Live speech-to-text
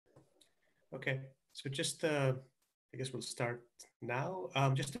Okay, so just I guess we'll start now.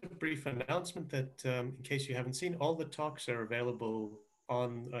 Just a brief announcement that in case you haven't seen, all the talks are available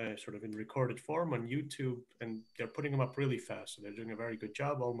on sort of in recorded form on YouTube, and they're putting them up really fast. So they're doing a very good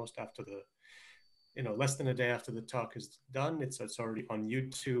job. Almost after the, less than a day after the talk is done, it's already on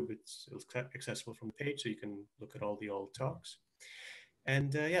YouTube. It's accessible from the page, so you can look at all the old talks.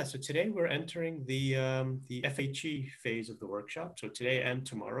 And yeah, so today we're entering the FHE phase of the workshop. So today and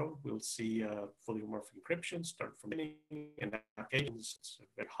tomorrow, we'll see fully homomorphic encryption, start from beginning and applications. It's a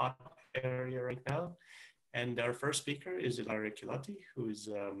very hot area right now. And our first speaker is Ilaria Chillotti, who is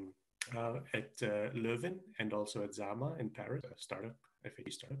at Leuven and also at Zama in Paris, a startup,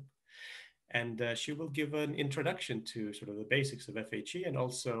 FHE startup. And she will give an introduction to sort of the basics of FHE and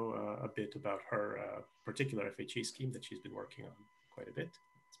also a bit about her particular FHE scheme that she's been working on quite a bit.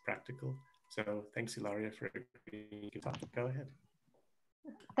 It's practical. So thanks, Ilaria, for agreeing to talk. Go ahead.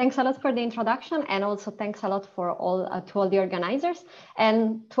 Thanks a lot for the introduction, and also thanks a lot for to all the organizers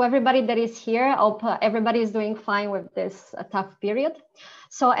and to everybody that is here. I hope everybody is doing fine with this tough period.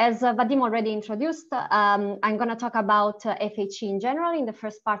 So as Vadim already introduced, I'm going to talk about FHE in general in the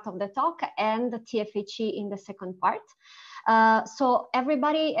first part of the talk and TFHE in the second part. So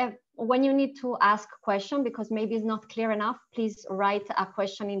everybody, when you need to ask a question, because maybe it's not clear enough, please write a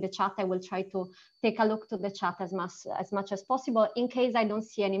question in the chat. I will try to take a look to the chat as much as possible. In case I don't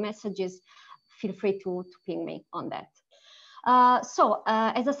see any messages, feel free to ping me on that. As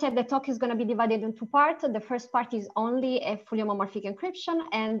I said, the talk is going to be divided into two parts. The first part is only a fully homomorphic encryption,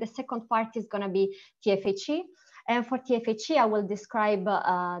 and the second part is going to be TFHE. And for TFHE, I will describe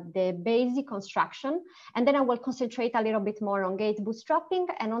the basic construction, and then I will concentrate a little bit more on gate bootstrapping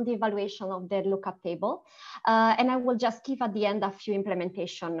and on the evaluation of the lookup table. And I will just give at the end a few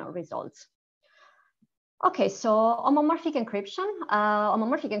implementation results. Okay, so homomorphic encryption.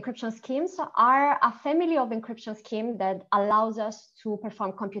 Homomorphic encryption schemes are a family of encryption schemes that allows us to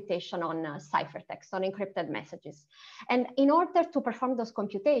perform computation on ciphertext, on encrypted messages. And in order to perform those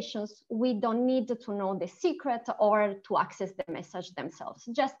computations, we don't need to know the secret or to access the message themselves,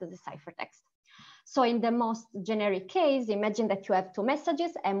 just the ciphertext. So in the most generic case, imagine that you have two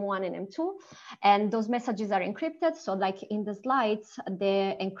messages, M1 and M2, and those messages are encrypted. So like in the slides,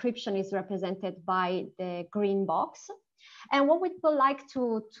 the encryption is represented by the green box. And what we would like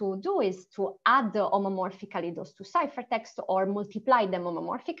to do is to add homomorphically those two ciphertext or multiply them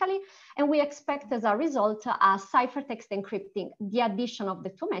homomorphically. And we expect as a result a ciphertext encrypting the addition of the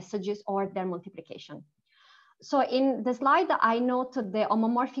two messages or their multiplication. So in the slide, I note the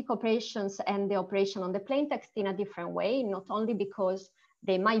homomorphic operations and the operation on the plaintext in a different way, not only because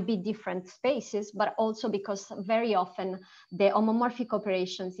they might be different spaces, but also because very often the homomorphic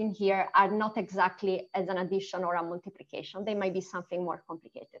operations in here are not exactly as an addition or a multiplication. They might be something more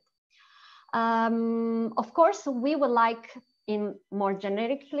complicated. Of course, we would like in more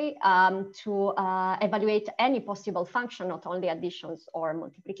generically to evaluate any possible function, not only additions or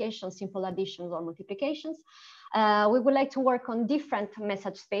multiplications, simple additions or multiplications. We would like to work on different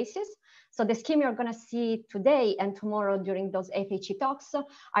message spaces. So the scheme you're going to see today and tomorrow during those FHE talks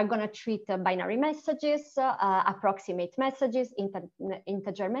are going to treat binary messages, approximate messages,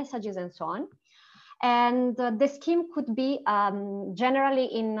 integer messages, and so on. And the scheme could be generally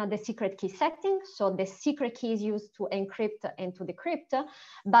in the secret key setting. So the secret key is used to encrypt and to decrypt.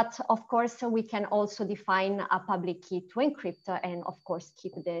 But of course, we can also define a public key to encrypt and of course,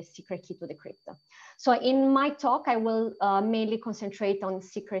 keep the secret key to decrypt. So in my talk, I will mainly concentrate on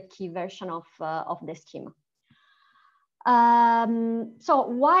secret key version of the scheme. So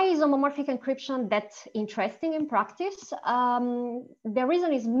why is homomorphic encryption that interesting in practice? The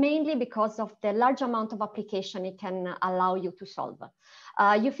reason is mainly because of the large amount of application it can allow you to solve.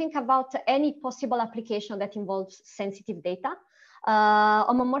 You think about any possible application that involves sensitive data.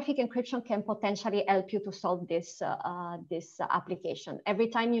 Homomorphic encryption can potentially help you to solve this application. Every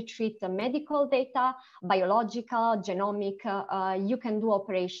time you treat the medical data, biological, genomic, you can do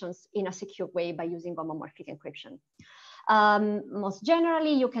operations in a secure way by using homomorphic encryption. Most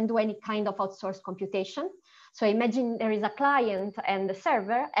generally, you can do any kind of outsourced computation. So imagine there is a client and the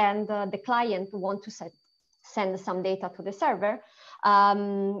server, and the client wants to send some data to the server.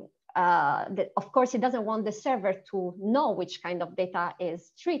 Of course, it doesn't want the server to know which kind of data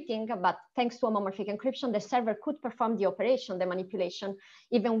is treating, but thanks to homomorphic encryption, the server could perform the operation, the manipulation,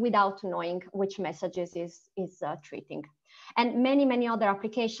 even without knowing which messages is treating. And many, many other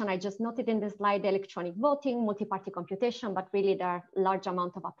applications. I just noted in the slide electronic voting, multi-party computation, but really there are large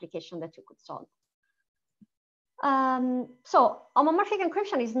amount of applications that you could solve. So homomorphic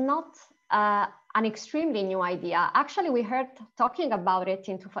encryption is not an extremely new idea. Actually, we heard talking about it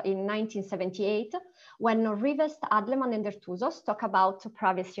in 1978 when Rivest, Adleman, and Dertuzos talk about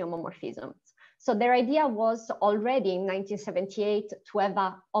privacy homomorphisms. So their idea was already in 1978 to have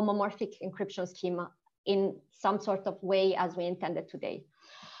a homomorphic encryption scheme in some sort of way as we intended today.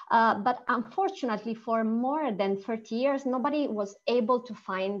 But unfortunately, for more than 30 years, nobody was able to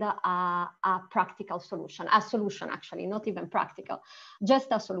find a practical solution, actually, not even practical, just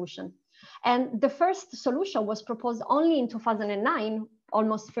a solution. And the first solution was proposed only in 2009,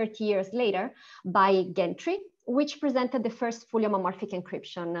 almost 30 years later, by Gentry, which presented the first fully homomorphic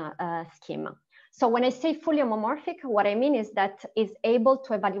encryption scheme. So when I say fully homomorphic, what I mean is that it's able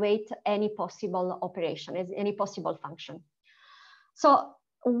to evaluate any possible operation, any possible function. So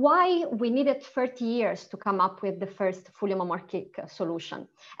why we needed 30 years to come up with the first fully homomorphic solution?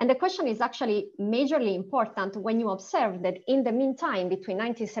 And the question is actually majorly important when you observe that in the meantime, between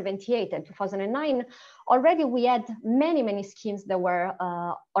 1978 and 2009, already we had many schemes that were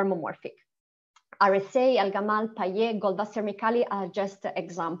homomorphic. RSA, Al-Gamal, Payet, Goldwasser-Mikhaeli are just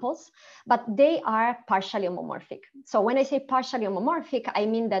examples, but they are partially homomorphic. So when I say partially homomorphic, I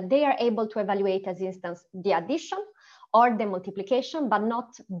mean that they are able to evaluate, as instance, the addition or the multiplication, but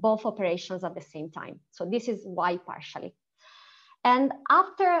not both operations at the same time. So this is why partially. And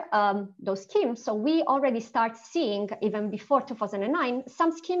after those schemes, so we already start seeing, even before 2009,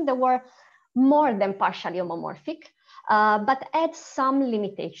 some schemes that were more than partially homomorphic, but had some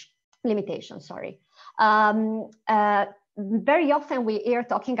limitations. Very often we hear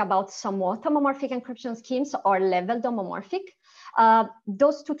talking about somewhat homomorphic encryption schemes or leveled homomorphic.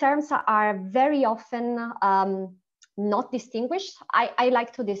 Those two terms are very often not distinguished. I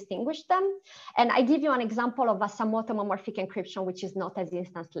like to distinguish them. And I give you an example of a somewhat homomorphic encryption, which is not as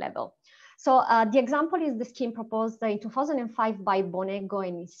instance level. So the example is the scheme proposed in 2005 by Bonego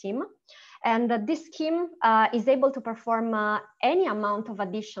and Nissim. And this scheme is able to perform any amount of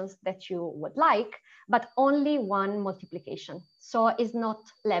additions that you would like, but only one multiplication. So it's not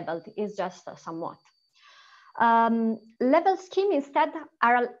leveled, it's just somewhat. Level scheme instead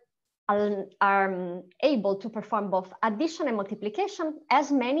are able to perform both addition and multiplication,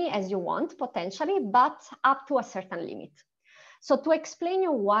 as many as you want potentially, but up to a certain limit. So to explain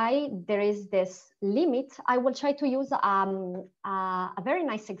you why there is this limit, I will try to use a very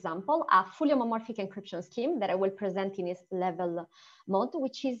nice example, a fully homomorphic encryption scheme that I will present in its level mode,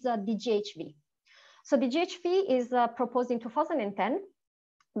 which is the GHV. So the GHV is proposed in 2010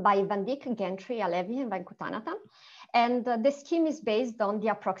 by Van Dijk, Gentry, Alevi, and Venkutanathan. And the scheme is based on the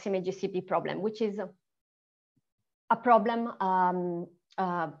approximate GCP problem, which is a problem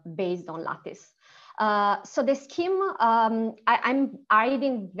based on lattice. So the scheme, I'm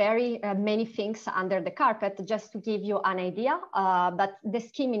hiding very many things under the carpet just to give you an idea, but the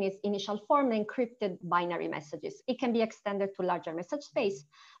scheme in its initial form encrypted binary messages. It can be extended to larger message space,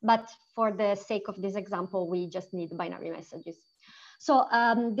 but for the sake of this example, we just need binary messages. So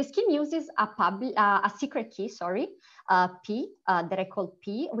the scheme uses a secret key, P, that I call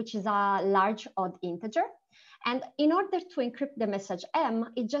P, which is a large odd integer. And in order to encrypt the message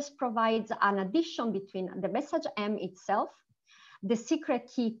M, it just provides an addition between the message M itself, the secret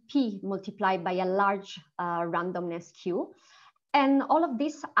key P multiplied by a large randomness Q, and all of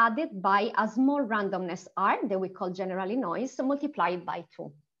this added by a small randomness R that we call generally noise multiplied by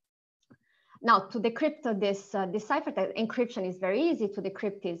 2. Now, to decrypt this ciphertext, encryption is very easy. To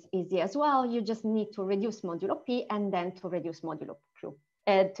decrypt is easy as well. You just need to reduce modulo P and then to reduce modulo Q,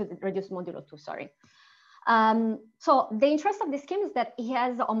 to reduce modulo 2, sorry. So the interest of this scheme is that it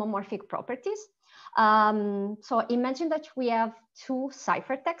has homomorphic properties. So imagine that we have two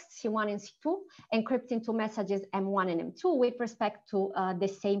ciphertexts, C1 and C2, encrypting two messages M1 and M2 with respect to the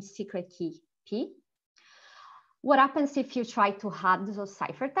same secret key P. What happens if you try to add those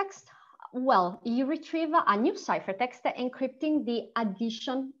ciphertexts? Well, you retrieve a new ciphertext encrypting the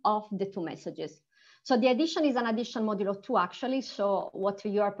addition of the two messages. So the addition is an addition modulo 2 actually. So what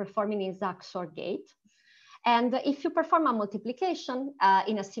you are performing is a XOR gate. And if you perform a multiplication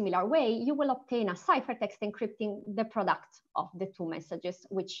in a similar way, you will obtain a ciphertext encrypting the product of the two messages,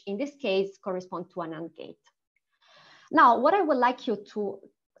 which in this case correspond to an AND gate. Now, what I would like you to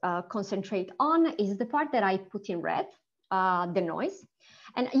concentrate on is the part that I put in red, the noise.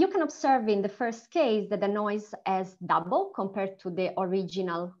 And you can observe in the first case that the noise has double compared to the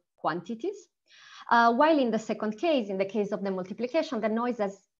original quantities. While in the second case, in the case of the multiplication, the noise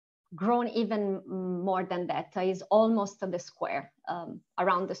has grown even more than that. Is almost the square,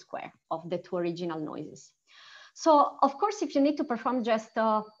 around the square of the two original noises. So of course, if you need to perform just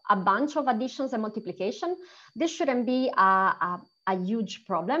a bunch of additions and multiplication, this shouldn't be a a huge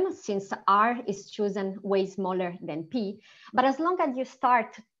problem since R is chosen way smaller than P. But as long as you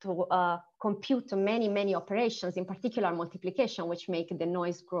start to compute many, many operations, in particular multiplication, which make the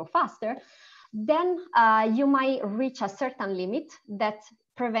noise grow faster, then you might reach a certain limit that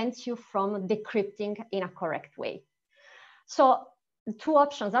prevents you from decrypting in a correct way. So two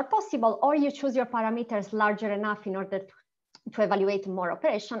options are possible, or you choose your parameters larger enough in order to evaluate more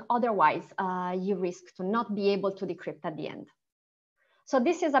operation. Otherwise, you risk to not be able to decrypt at the end. So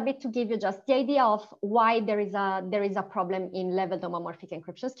this is a bit to give you just the idea of why there is a problem in leveled homomorphic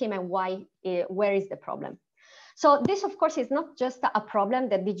encryption scheme and where is the problem. So this, of course, is not just a problem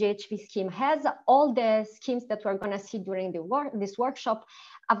that the GHV scheme has. All the schemes that we're going to see during this workshop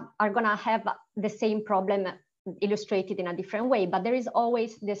are going to have the same problem illustrated in a different way, but there is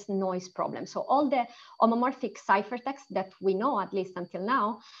always this noise problem. So all the homomorphic ciphertext that we know, at least until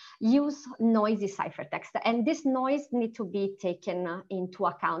now, use noisy ciphertext, and this noise needs to be taken into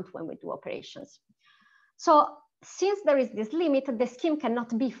account when we do operations. So since there is this limit, the scheme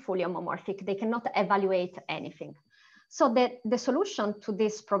cannot be fully homomorphic. They cannot evaluate anything. So the solution to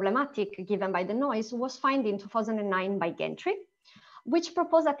this problematic given by the noise was found in 2009 by Gentry, which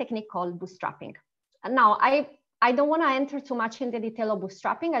proposed a technique called bootstrapping. And now, I don't want to enter too much in the detail of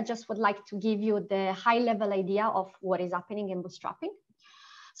bootstrapping. I just would like to give you the high-level idea of what is happening in bootstrapping.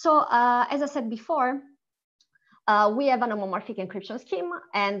 So as I said before, we have an homomorphic encryption scheme,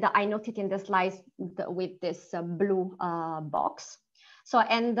 and I noted in the slides with this blue box. So,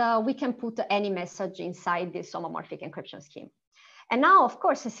 and we can put any message inside this homomorphic encryption scheme. And now, of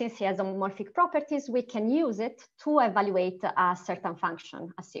course, since it has homomorphic properties, we can use it to evaluate a certain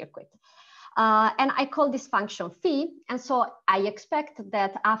function, a circuit. And I call this function phi. And so I expect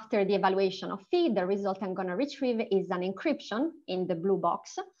that after the evaluation of phi, the result I'm going to retrieve is an encryption in the blue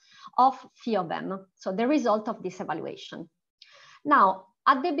box of phi of m. So the result of this evaluation. Now,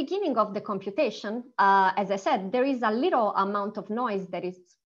 at the beginning of the computation, as I said, there is a little amount of noise that is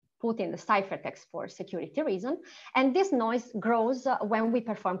put in the ciphertext for security reason. And this noise grows when we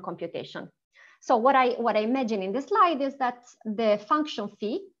perform computation. So what I imagine in the slide is that the function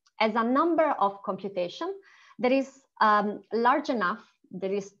phi as a number of computation that is large enough,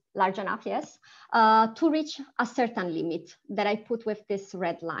 yes, to reach a certain limit that I put with this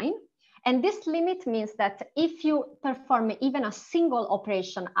red line. And this limit means that if you perform even a single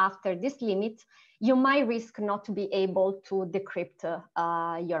operation after this limit, you might risk not to be able to decrypt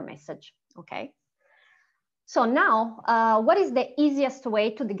your message, okay? So now, what is the easiest way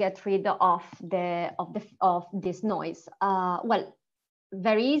to get rid of this noise? Well,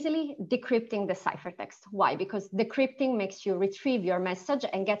 very easily decrypting the ciphertext. Why? Because decrypting makes you retrieve your message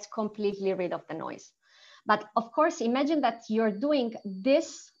and gets completely rid of the noise. But of course, imagine that you're doing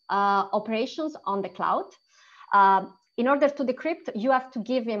this operations on the cloud. In order to decrypt, you have to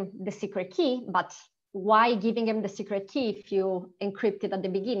give him the secret key, but why giving him the secret key if you encrypted at the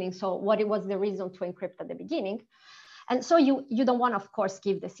beginning? So what was the reason to encrypt at the beginning? And so you don't want, of course,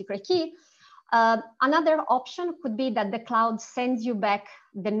 give the secret key. Another option could be that the cloud sends you back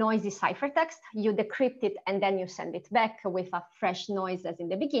the noisy ciphertext, you decrypt it, and then you send it back with a fresh noise as in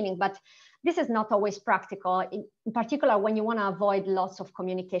the beginning. But this is not always practical, in particular when you want to avoid lots of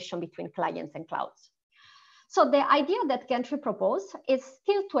communication between clients and clouds. So the idea that Gentry proposed is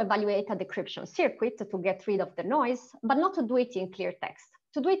still to evaluate a decryption circuit to get rid of the noise, but not to do it in clear text,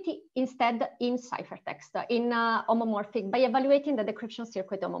 to do it instead in ciphertext, in homomorphic, by evaluating the decryption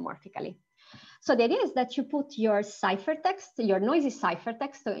circuit homomorphically. So the idea is that you put your ciphertext, your noisy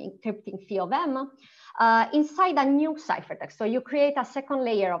ciphertext, so encrypting phi of m, inside a new ciphertext. So you create a second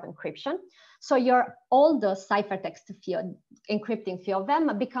layer of encryption. So your old ciphertext encrypting phi of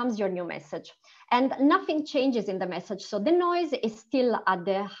m becomes your new message. And nothing changes in the message. So the noise is still at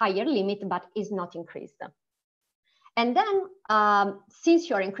the higher limit, but is not increased. And then, since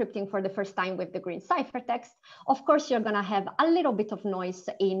you're encrypting for the first time with the green ciphertext, of course, you're going to have a little bit of noise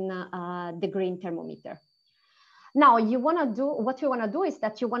in the green thermometer. Now, what you want to do is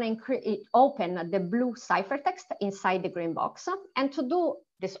that you want to open the blue ciphertext inside the green box. And to do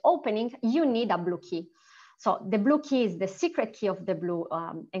this opening, you need a blue key. So the blue key is the secret key of the blue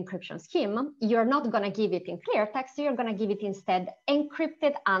encryption scheme. You're not going to give it in clear text. You're going to give it instead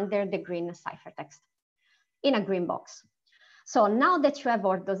encrypted under the green ciphertext in a green box. So now that you have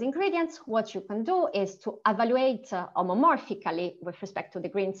all those ingredients, what you can do is to evaluate homomorphically with respect to the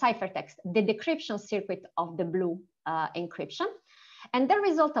green ciphertext, the decryption circuit of the blue encryption. And the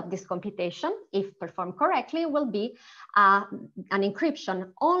result of this computation, if performed correctly, will be an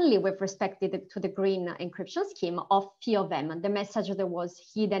encryption only with respect to the green encryption scheme of phi of m, the message that was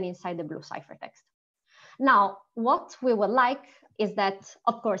hidden inside the blue ciphertext. Now, what we would like is that,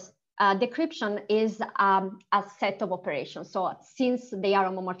 of course, decryption is a set of operations. So since they are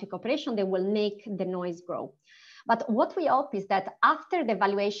homomorphic operation, they will make the noise grow. But what we hope is that after the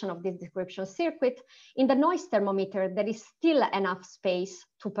evaluation of this decryption circuit, in the noise thermometer, there is still enough space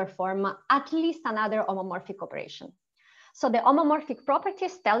to perform at least another homomorphic operation. So the homomorphic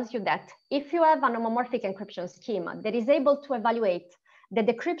properties tells you that if you have an homomorphic encryption scheme that is able to evaluate the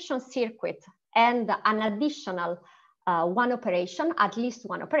decryption circuit and an additional one operation, at least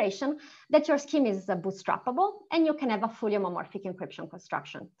one operation, that your scheme is bootstrappable and you can have a fully homomorphic encryption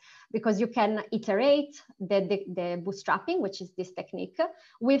construction, because you can iterate the bootstrapping, which is this technique,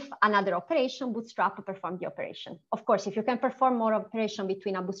 with another operation, bootstrap, perform the operation. Of course, if you can perform more operation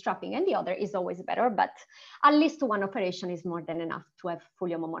between a bootstrapping and the other is always better, but at least one operation is more than enough to have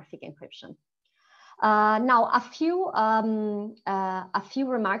fully homomorphic encryption. Now, a few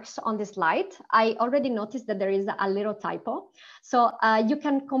remarks on this slide. I already noticed that there is a little typo. So you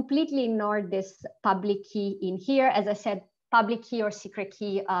can completely ignore this public key in here. As I said, public key or secret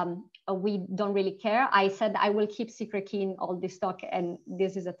key, we don't really care. I said I will keep secret key in all this talk, and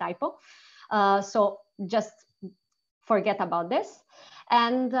this is a typo. So just forget about this.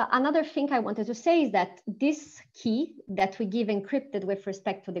 And another thing I wanted to say is that this key that we give encrypted with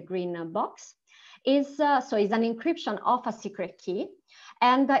respect to the green box is an encryption of a secret key,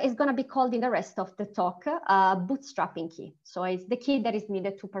 and is going to be called in the rest of the talk bootstrapping key. So it's the key that is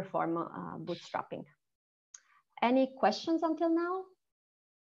needed to perform bootstrapping. Any questions until now?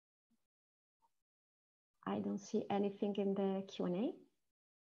 I don't see anything in the Q&A,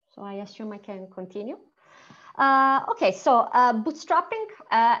 so I assume I can continue. Okay, so bootstrapping,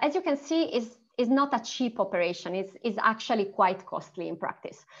 as you can see, is not a cheap operation. It's actually quite costly in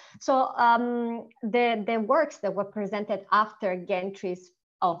practice. So the works that were presented after Gentry's,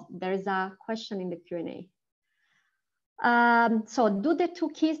 oh, there's a question in the Q&A. So do the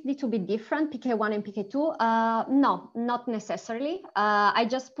two keys need to be different, PK1 and PK2? No, not necessarily. I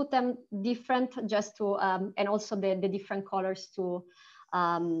just put them different just to, and also the different colors to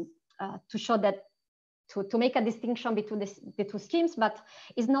show that, to make a distinction between the two schemes, but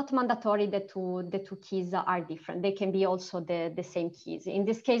it's not mandatory that the two keys are different. They can be also the same keys. In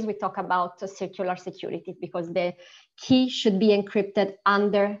this case, we talk about circular security because the key should be encrypted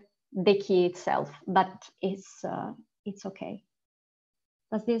under the key itself, but it's okay.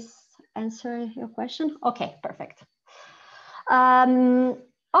 Does this answer your question? Okay, perfect.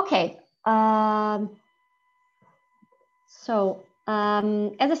 Okay.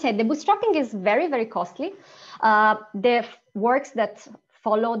 As I said, the bootstrapping is very, very costly. The works that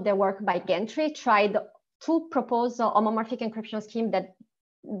followed the work by Gentry tried to propose a homomorphic encryption scheme that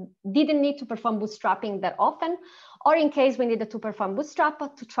didn't need to perform bootstrapping that often, or in case we needed to perform bootstrap,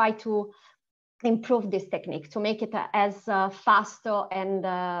 to try to improve this technique, to make it as fast and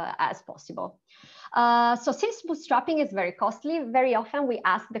as possible. So since bootstrapping is very costly, very often we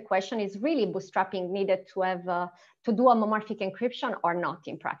ask the question, is really bootstrapping needed to have to do homomorphic encryption or not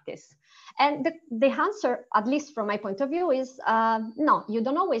in practice? And the answer, at least from my point of view, is no, you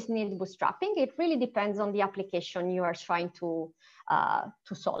don't always need bootstrapping. It really depends on the application you are trying to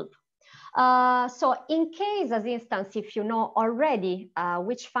solve. So in case, as instance, if you know already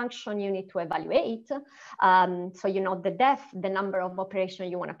which function you need to evaluate, so you know the depth, the number of operations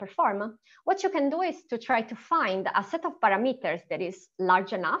you want to perform, what you can do is to try to find a set of parameters that is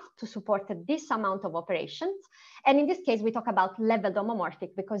large enough to support this amount of operations. And in this case, we talk about leveled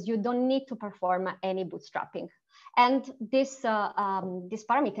homomorphic because you don't need to perform any bootstrapping. And these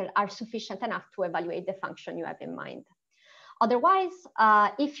parameters are sufficient enough to evaluate the function you have in mind. Otherwise,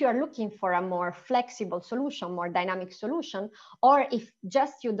 if you are looking for a more flexible solution, more dynamic solution, or if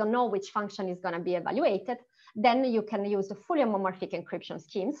just you don't know which function is going to be evaluated, then you can use the fully homomorphic encryption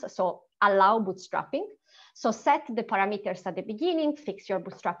schemes. So allow bootstrapping. So set the parameters at the beginning, fix your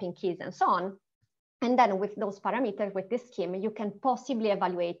bootstrapping keys and so on. And then with those parameters, with this scheme, you can possibly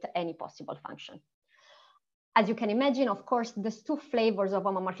evaluate any possible function. As you can imagine, of course, there's two flavors of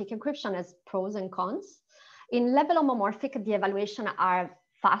homomorphic encryption as pros and cons. In level homomorphic, the evaluation are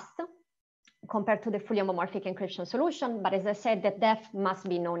fast compared to the fully homomorphic encryption solution, but as I said, the depth must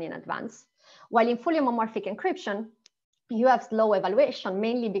be known in advance. While in fully homomorphic encryption, you have slow evaluation,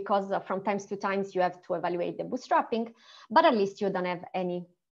 mainly because from times to times you have to evaluate the bootstrapping, but at least you don't have any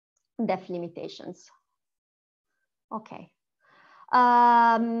depth limitations. Okay.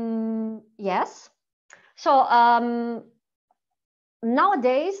 Yes. So,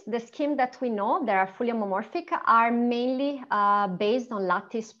 nowadays, the scheme that we know that are fully homomorphic are mainly based on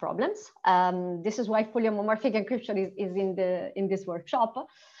lattice problems. This is why fully homomorphic encryption is in this workshop.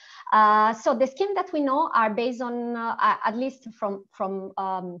 So the schemes that we know are based on, at least from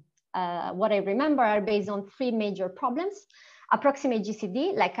what I remember, are based on 3 major problems. Approximate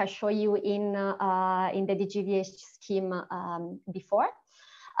GCD, like I show you in the DGVH scheme before.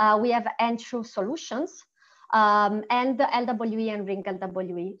 We have n-true solutions, and the LWE and ring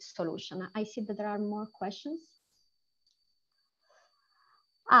LWE solution. I see that there are more questions.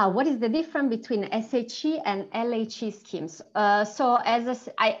 What is the difference between FHE and LHE schemes? So as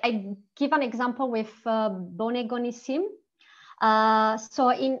I give an example with Bonegonissim.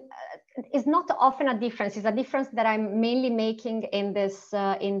 It's not often a difference. It's a difference that I'm mainly making in this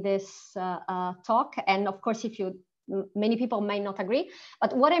talk. And of course, many people might not agree.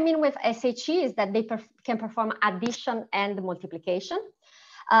 But what I mean with FHE is that they can perform addition and multiplication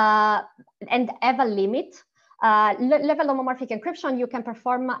and have a limit. Level homomorphic encryption, you can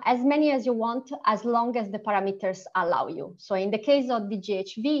perform as many as you want as long as the parameters allow you. So in the case of the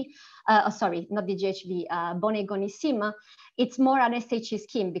GHV, sorry, not the GHV, Bonegonissim, it's more an SHE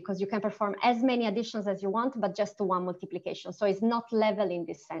scheme because you can perform as many additions as you want, but just one multiplication. So it's not level in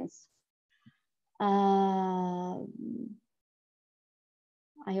this sense. I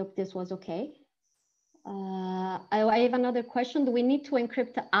hope this was okay. I have another question. Do we need to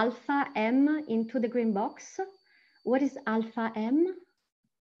encrypt alpha M into the green box? What is alpha M?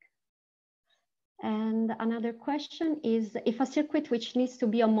 And another question is, if a circuit which needs to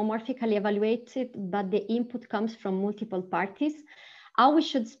be homomorphically evaluated, but the input comes from multiple parties, how we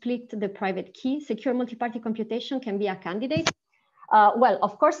should split the private key? Secure multi-party computation can be a candidate. Well,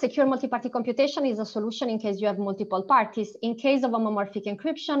 of course, secure multi-party computation is a solution in case you have multiple parties. In case of homomorphic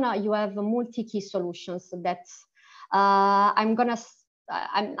encryption, you have multi-key solutions. That's I'm not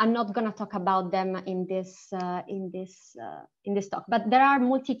gonna talk about them in this talk. But there are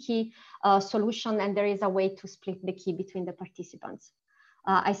multi-key solution, and there is a way to split the key between the participants.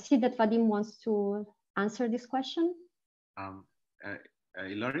 I see that Vadim wants to answer this question.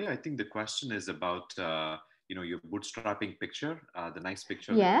 Ilaria, I think the question is about your bootstrapping picture, the nice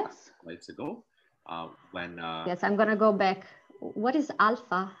picture. Yes. Slides ago, when. Yes, I'm gonna go back. What is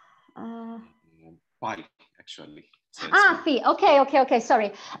alpha? Pi, actually. So phi. Okay.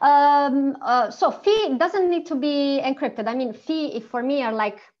 Sorry. So phi doesn't need to be encrypted. I mean, phi for me are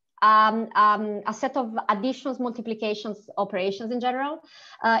like a set of additions, multiplications, operations in general.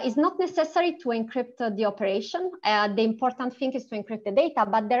 It's not necessary to encrypt the operation. The important thing is to encrypt the data,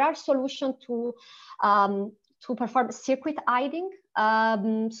 but there are solutions to perform circuit hiding.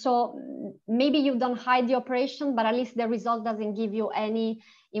 So maybe you don't hide the operation, but at least the result doesn't give you any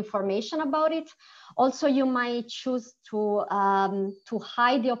information about it. Also, you might choose to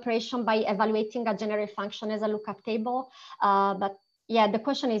hide the operation by evaluating a generic function as a lookup table. But yeah, the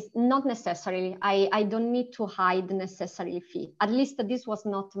question is not necessarily. I don't need to hide necessarily phi. At least this was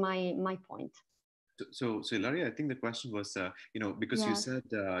not my point. So Ilaria, I think the question was, because you said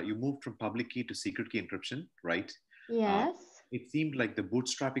you moved from public key to secret key encryption, right? Yes. It seemed like the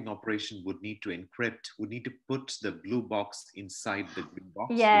bootstrapping operation would need to encrypt, would need to put the blue box inside the green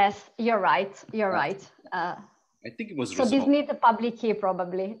box. Yes, you're right. You're right. I think it was so. This needs a public key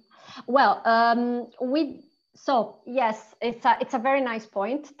probably. Well, so yes, it's a very nice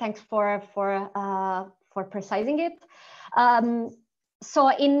point. Thanks for precising it. So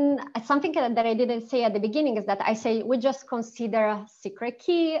in something that I didn't say at the beginning is that I say we just consider a secret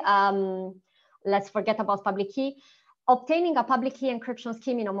key. Let's forget about public key. Obtaining a public key encryption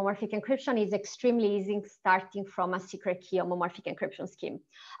scheme in homomorphic encryption is extremely easy starting from a secret key homomorphic encryption scheme.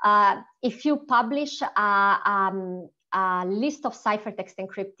 If you publish a list of ciphertext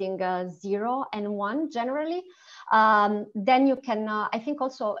encrypting 0 and 1 generally, then you can, I think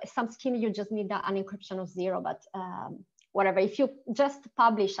also some scheme you just need an encryption of 0, but whatever. If you just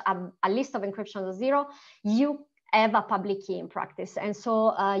publish a list of encryption of 0, you have a public key in practice, and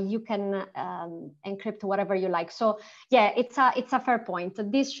so you can encrypt whatever you like. So yeah, it's a fair point.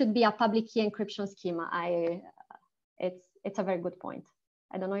 This should be a public key encryption scheme. It's a very good point.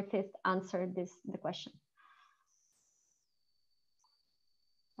 I don't know if it answered the question.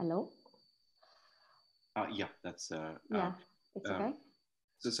 Hello. Yeah, that's yeah. It's okay.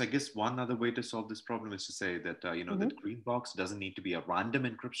 So I guess one other way to solve this problem is to say that that green box doesn't need to be a random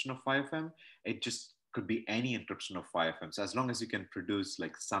encryption of FHE. It just could be any encryption of FHE. So as long as you can produce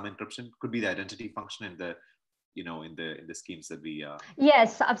like some encryption, could be the identity function in the in the schemes that we.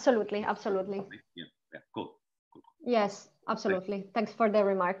 Yes, absolutely. Yeah. Cool. Yes, absolutely. Thanks for the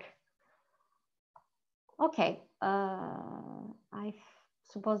remark. Okay. I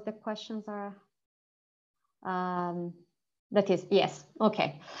suppose the questions are. That is, yes,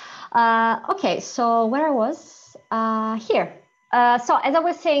 okay. Okay, so where I was, here. So as I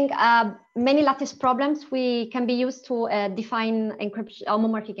was saying, many lattice problems can be used to define encryption,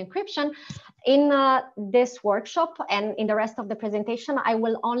 homomorphic encryption. In this workshop and in the rest of the presentation, I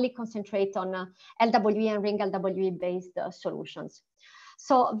will only concentrate on LWE and ring LWE based solutions.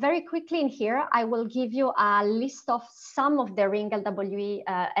 So very quickly in here, I will give you a list of some of the ring LWE,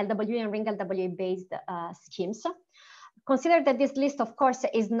 LWE and ring LWE based schemes. Consider that this list, of course,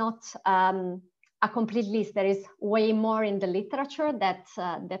 is not a complete list. There is way more in the literature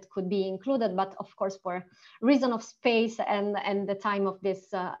that could be included, but of course, for reason of space and the time of this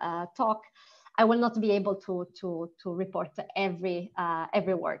talk, I will not be able to report every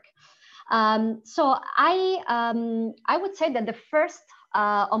work. So I would say that the first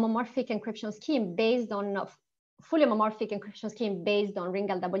homomorphic encryption scheme based on fully homomorphic encryption scheme based on ring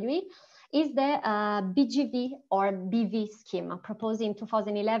LWE is the BGV or BV scheme proposed in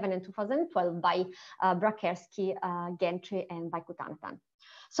 2011 and 2012 by Brakersky, Gentry, and Vaikutanthan.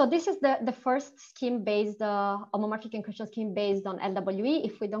 So this is the first scheme based, homomorphic encryption scheme based on LWE,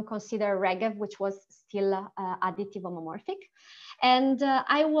 if we don't consider Regev, which was still additive homomorphic. And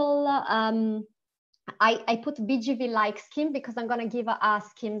I will, I put BGV-like scheme because I'm gonna give a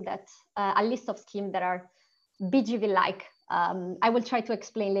scheme that, a list of schemes that are BGV-like. I will try to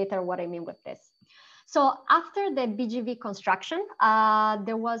explain later what I mean with this. So after the BGV construction,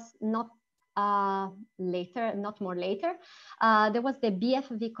 there was not more later, there was the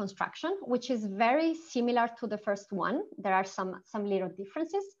BFV construction, which is very similar to the first one. There are some little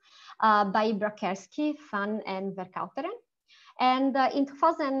differences by Brakersky, Fan, and Vercauteren. And in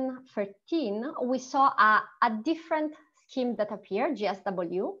 2013, we saw a different scheme that appeared,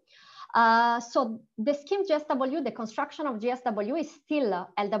 GSW. So the scheme GSW, the construction of GSW is still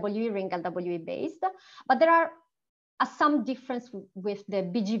LWE ring LWE based, but there are some difference with the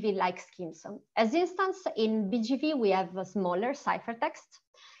BGV-like schemes. As instance, in BGV, we have a smaller ciphertext.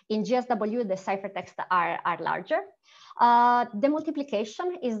 In GSW, the ciphertexts are larger. The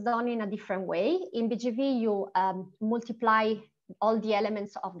multiplication is done in a different way. In BGV, you multiply all the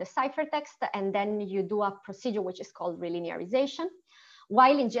elements of the ciphertext, and then you do a procedure which is called relinearization.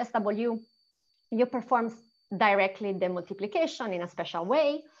 While in GSW, you perform directly the multiplication in a special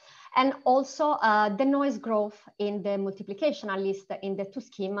way. And also the noise growth in the multiplication, at least in the two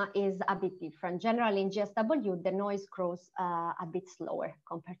schema, is a bit different. Generally in GSW, the noise grows a bit slower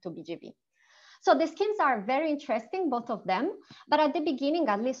compared to BGV. So the schemes are very interesting, both of them. But at the beginning,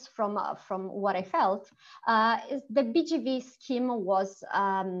 at least from what I felt, is the BGV scheme was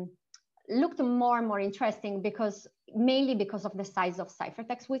looked more and more interesting mainly because of the size of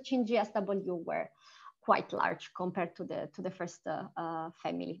ciphertext, which in GSW were quite large compared to the first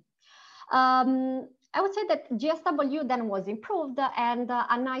family. I would say that GSW then was improved, and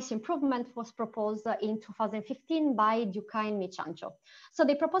a nice improvement was proposed in 2015 by Duca and Michancho. So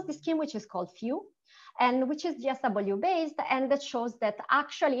they proposed the scheme which is called FHE, and which is GSW based, and that shows that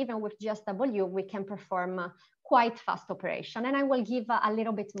actually even with GSW we can perform quite fast operation. And I will give a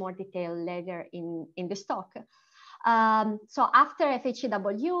little bit more detail later in this talk. So after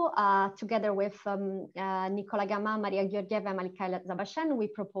FHEW, together with Nicola Gama, Maria Georgieva, and Malika Zabashen, we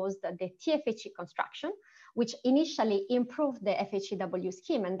proposed the TFHE construction, which initially improved the FHEW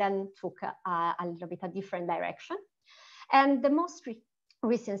scheme and then took a little bit a different direction. And the most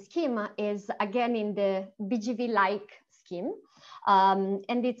recent scheme is again in the BGV-like scheme,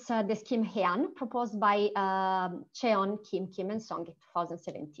 and it's the scheme Heian, proposed by Cheon, Kim, and Song in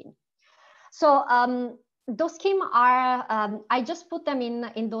 2017. So those schemes are, I just put them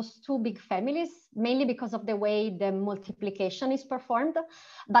in those two big families, mainly because of the way the multiplication is performed.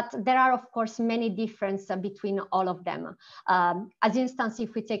 But there are, of course, many differences between all of them. As instance,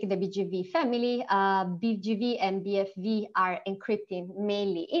 if we take the BGV family, BGV and BFV are encrypting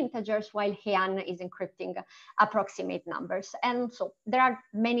mainly integers, while Heian is encrypting approximate numbers. And so there are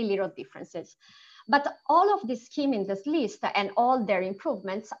many little differences. But all of the schemes in this list and all their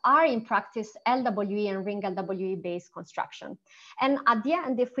improvements are in practice LWE and ring LWE based construction. And at the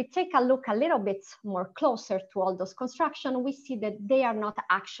end, if we take a look a little bit more closer to all those constructions, we see that they are not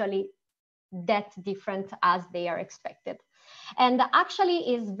actually that different as they are expected. And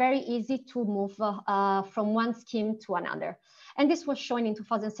actually it's very easy to move from one scheme to another. And this was shown in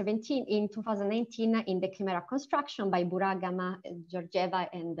 2017, in 2019 in the Chimera construction by Buragama, Georgieva,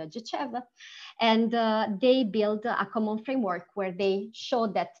 and Jechev. And they built a common framework where they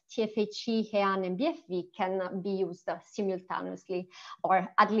showed that TFHE, Heian, and BFV can be used simultaneously, or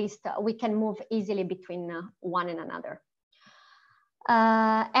at least we can move easily between one and another.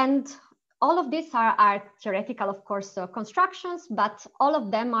 And all of these are theoretical, of course, constructions, but all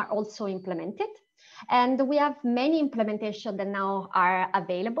of them are also implemented. And we have many implementations that now are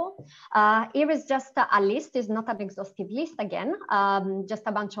available. Here is just a list, is not an exhaustive list again, just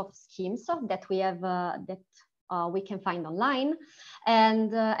a bunch of schemes that we have we can find online.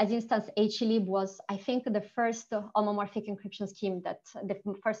 And as instance, HLib was, I think, the first homomorphic encryption scheme, the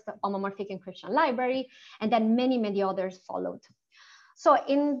first homomorphic encryption library, and then many, many others followed. So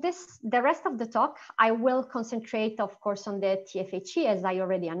in the rest of the talk, I will concentrate, of course, on the TFHE, as I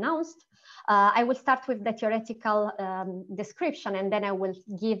already announced. I will start with the theoretical description, and then I will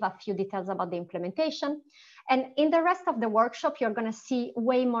give a few details about the implementation. And in the rest of the workshop, you're going to see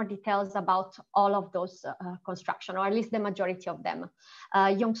way more details about all of those construction, or at least the majority of them.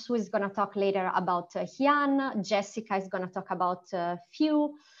 Yongsoo is going to talk later about Hyun. Jessica is going to talk about FHE.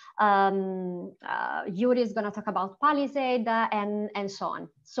 Yuri is going to talk about Palisade and so on.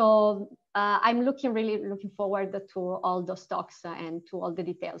 So I'm really looking forward to all those talks and to all the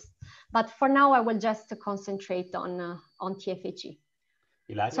details. But for now, I will just concentrate on TFHE.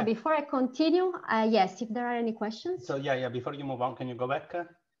 Ilaria? So before I continue, yes, if there are any questions. So yeah, before you move on, can you go back?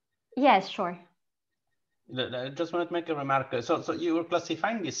 Yes, sure. I just wanted to make a remark. So you were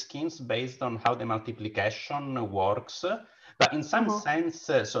classifying the schemes based on how the multiplication works. But in some sense,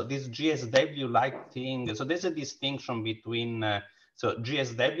 so this GSW-like thing, so there's a distinction between so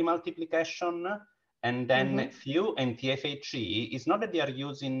GSW multiplication and then FHE and TFHE. It's not that they are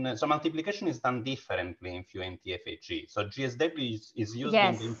using, so multiplication is done differently in FHE and TFHE. So GSW is used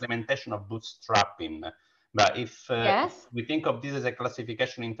in the implementation of bootstrapping. But if we think of this as a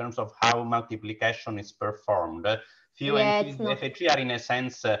classification in terms of how multiplication is performed, FHE and TFHE are in a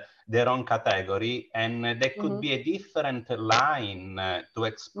sense their own category, and there could be a different line to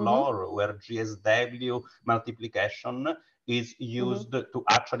explore where GSW multiplication is used to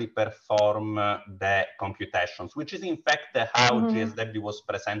actually perform the computations, which is in fact how GSW was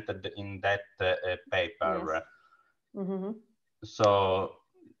presented in that paper. So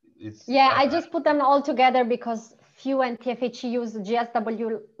it's, I just put them all together because FHE and TFHE use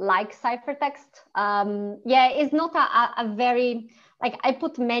GSW-like ciphertext. It's not a very, like, I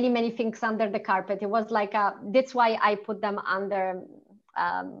put many things under the carpet. It was like that's why I put them under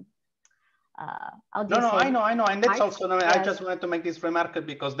I know, and that's also, I just wanted to make this remark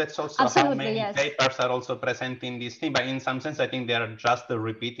because that's also how many papers are also presenting this thing. But in some sense, I think they are just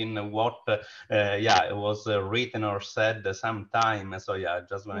repeating what, was written or said sometime. So yeah, I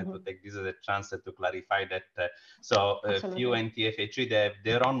just wanted to take this as a chance to clarify that. So FHE and TFHE, they have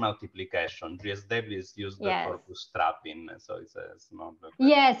their own multiplication. GSW is used for bootstrapping. So it's not.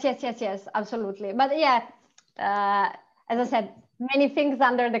 Yes, absolutely. But yeah, as I said, many things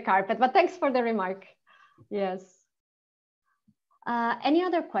under the carpet, but thanks for the remark. Yes. Any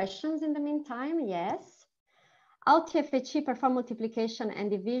other questions in the meantime? Yes. How TFHE perform multiplication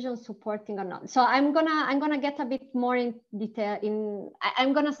and division supporting or not? So I'm gonna get a bit more in detail.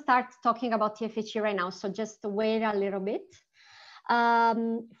 I'm gonna start talking about TFHE right now. So just wait a little bit.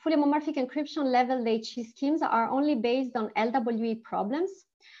 Fully homomorphic encryption level HE schemes are only based on LWE problems.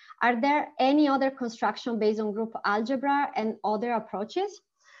 Are there any other construction based on group algebra and other approaches?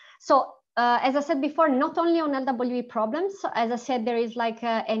 So as I said before, not only on LWE problems, as I said, there is like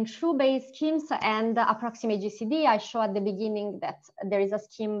true based schemes and approximate GCD. I showed at the beginning that there is a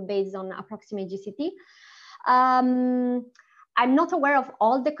scheme based on approximate GCD. I'm not aware of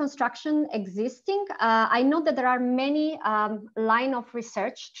all the construction existing. I know that there are many line of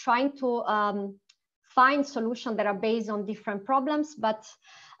research trying to find solutions that are based on different problems, but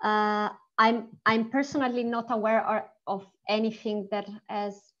I'm personally not aware of anything that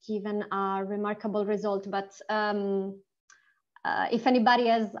has given a remarkable result. But if anybody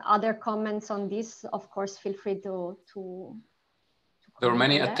has other comments on this, of course, feel free to there were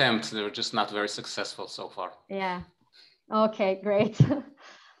many attempts. They were just not very successful so far. Yeah. Okay, great.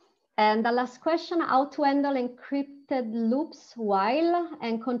 And the last question, how to handle encrypted loops while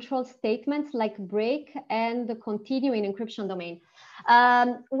and control statements like break and continue in encryption domain.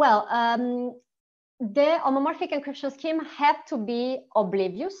 The homomorphic encryption scheme have to be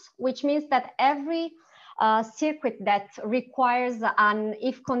oblivious, which means that every circuit that requires an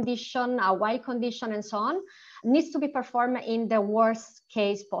if condition, a while condition, and so on, needs to be performed in the worst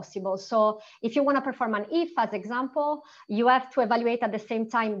case possible. So if you want to perform an if, as example, you have to evaluate at the same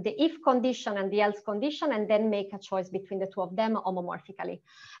time the if condition and the else condition, and then make a choice between the two of them homomorphically.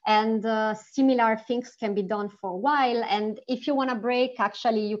 And similar things can be done for while. And if you want to break,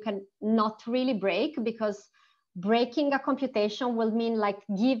 actually, you can not really break, because breaking a computation will mean like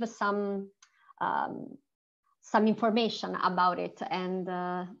give some information about it. And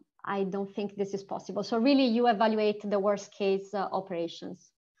I don't think this is possible. So really, you evaluate the worst case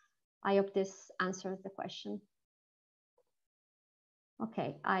operations. I hope this answers the question.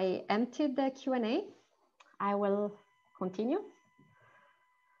 Okay, I emptied the Q&A. I will continue.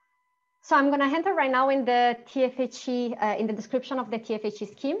 So I'm going to enter right now in the TFHE, in the description of the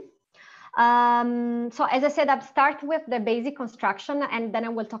TFHE scheme. So as I said, I'll start with the basic construction, and then I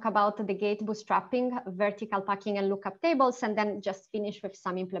will talk about the gate bootstrapping, vertical packing, and lookup tables, and then just finish with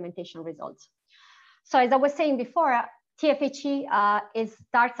some implementation results. So as I was saying before, TFHE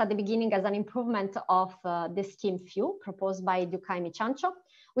starts at the beginning as an improvement of the scheme FHE proposed by Dukai Michancho,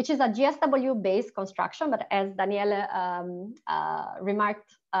 which is a GSW-based construction, but as Daniele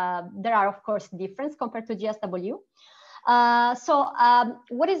remarked, there are, of course, differences compared to GSW.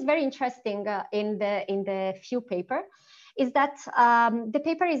 What is very interesting in the FHE paper is that the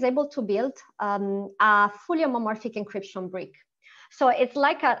paper is able to build a fully homomorphic encryption brick. So it's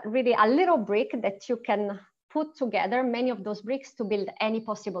like really a little brick that you can put together many of those bricks to build any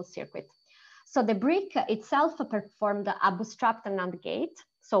possible circuit. So the brick itself performed a bootstrapped NAND gate.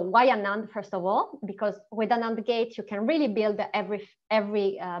 So why a NAND, first of all? Because with a NAND gate, you can really build every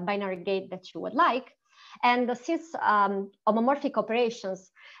binary gate that you would like. And since homomorphic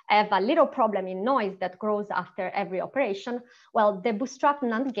operations have a little problem in noise that grows after every operation, well, the bootstrap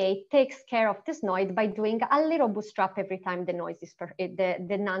NAND gate takes care of this noise by doing a little bootstrap every time the noise is the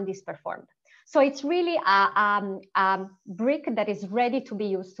NAND is performed. So it's really a brick that is ready to be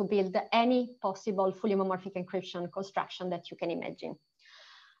used to build any possible fully homomorphic encryption construction that you can imagine.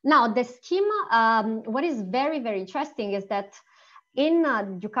 Now, the scheme, what is very, very interesting is that in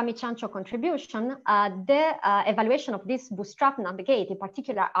Dukai Michancho contribution, the evaluation of this bootstrap NAND gate, in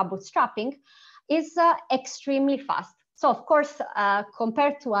particular a bootstrapping, is extremely fast. So of course,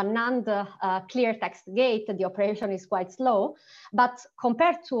 compared to a NAND clear text gate, the operation is quite slow, but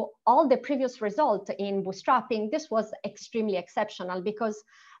compared to all the previous results in bootstrapping, this was extremely exceptional because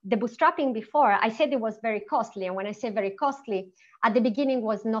the bootstrapping before, I said it was very costly. And when I say very costly, at the beginning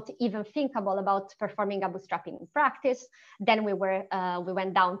was not even thinkable about performing a bootstrapping in practice. Then we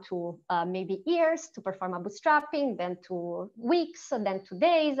went down to maybe years to perform a bootstrapping, then to weeks, then to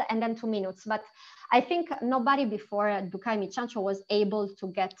days, and then to minutes. But I think nobody before Dukai Michancho was able to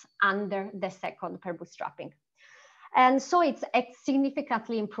get under the second per bootstrapping. And so it's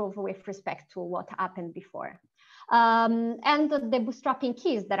significantly improved with respect to what happened before. And the bootstrapping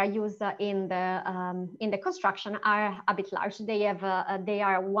keys that are used in the construction are a bit large. They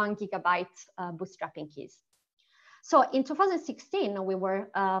are 1 GB bootstrapping keys. So in 2016, we were,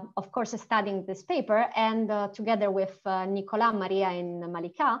 of course, studying this paper, and together with Nicolas, Maria, and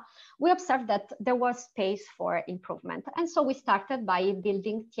Malika, we observed that there was space for improvement. And so we started by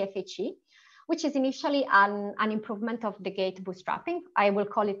building TFHE, which is initially an improvement of the gate bootstrapping. I will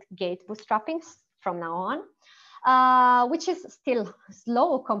call it gate bootstrapping from now on, which is still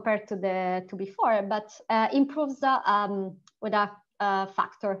slow compared to before, but improves with a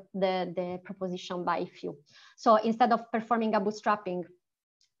factor the proposition by few. So instead of performing a bootstrap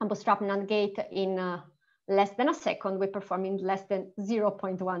NAND gate in less than a second, we perform in less than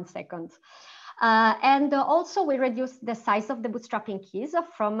 0.1 seconds. And also we reduced the size of the bootstrapping keys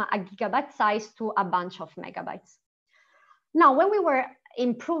from a gigabyte size to a bunch of megabytes. Now, when we were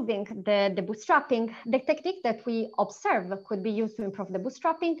improving the bootstrapping, the technique that we observed could be used to improve the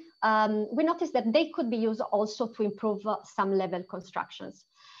bootstrapping, we noticed that they could be used also to improve some level constructions.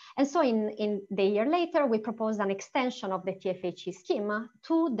 And so in the year later, we proposed an extension of the TFHE schema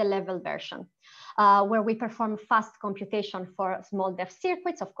to the level version, where we perform fast computation for small depth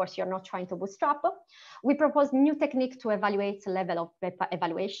circuits. Of course, you're not trying to bootstrap. We proposed new technique to evaluate level of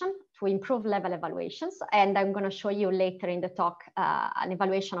evaluation, to improve level evaluations. And I'm going to show you later in the talk an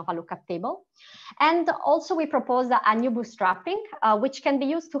evaluation of a lookup table. And also we proposed a new bootstrapping, which can be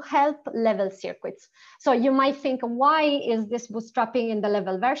used to help level circuits. So you might think, why is this bootstrapping in the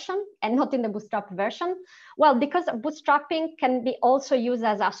level version and not in the bootstrap version? Well, because bootstrapping can be also used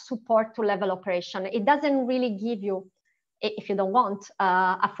as a support to level operation. It doesn't really give you, if you don't want,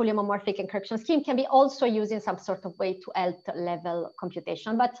 a fully homomorphic encryption scheme can be also used in some sort of way to help level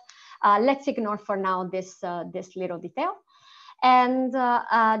computation. But let's ignore for now this little detail. And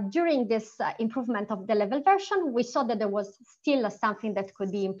during this improvement of the level version, we saw that there was still something that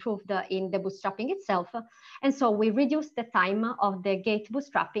could be improved in the bootstrapping itself. And so we reduced the time of the gate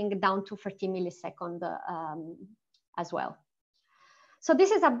bootstrapping down to 30 milliseconds as well. So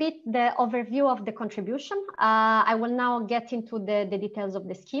this is a bit the overview of the contribution. I will now get into the details of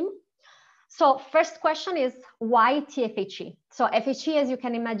the scheme. So first question is, why TFHE? So FHE, as you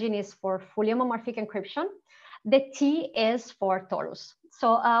can imagine, is for fully homomorphic encryption. The T is for torus.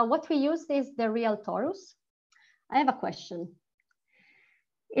 So what we used is the real torus. I have a question.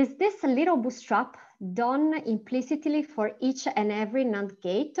 Is this a little bootstrap done implicitly for each and every NAND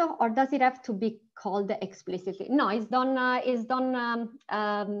gate, or does it have to be called explicitly? No, it's done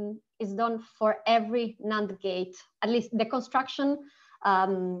for every NAND gate. At least the construction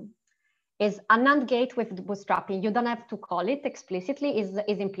is a NAND gate with bootstrapping. You don't have to call it explicitly, is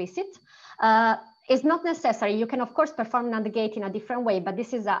implicit. It's not necessary. You can, of course, perform NAND gate in a different way, but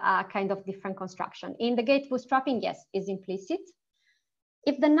this is a kind of different construction. In the gate bootstrapping, yes, is implicit.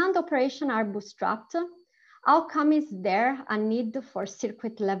 If the NAND operations are bootstrapped, how come is there a need for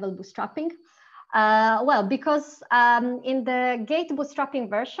circuit level bootstrapping? Well, because in the gate bootstrapping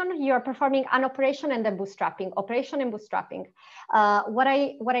version, you're performing an operation and then bootstrapping, operation and bootstrapping. What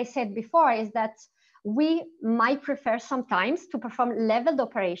I said before is that we might prefer sometimes to perform leveled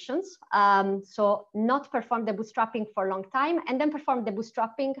operations, so not perform the bootstrapping for a long time and then perform the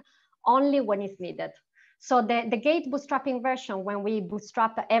bootstrapping only when it's needed. So the gate bootstrapping version, when we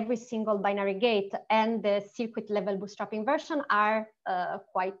bootstrap every single binary gate, and the circuit level bootstrapping version are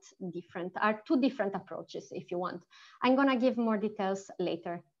quite different, are two different approaches if you want. I'm gonna give more details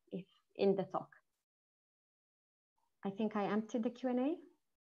later in the talk. I think I emptied the Q&A.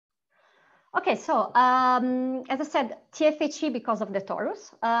 Okay, so as I said, TFHE because of the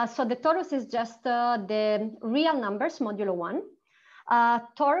torus. So the torus is just the real numbers modulo 1.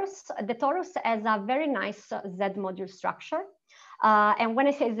 The torus has a very nice Z module structure. And when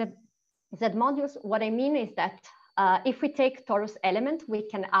I say Z modules, what I mean is that if we take torus element, we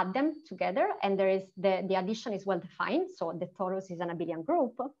can add them together, and there is the addition is well defined. So the torus is an abelian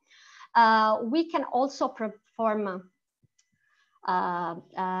group. We can also perform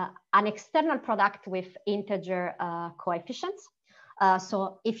an external product with integer coefficients.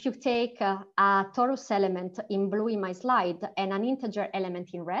 So if you take a torus element in blue in my slide and an integer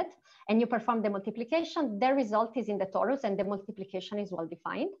element in red, and you perform the multiplication, the result is in the torus and the multiplication is well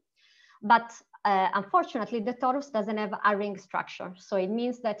defined. But unfortunately, the torus doesn't have a ring structure. So it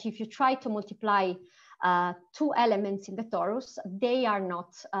means that if you try to multiply two elements in the torus, they are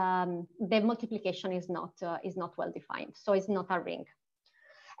not, the multiplication is not well defined. So it's not a ring.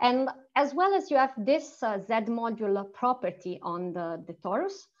 And as well as you have this Z module property on the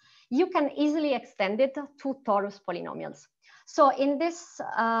torus, you can easily extend it to torus polynomials. So in this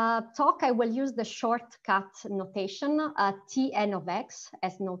talk, I will use the shortcut notation Tn of x,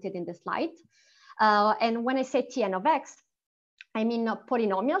 as noted in the slide. And when I say Tn of x, I mean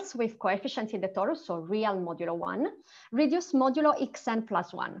polynomials with coefficients in the torus, so real modulo 1, reduced modulo xn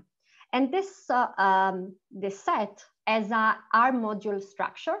plus 1. And this set as a R module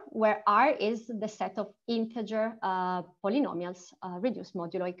structure, where R is the set of integer polynomials reduced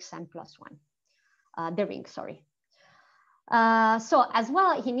modulo xn plus 1, the ring, sorry. So as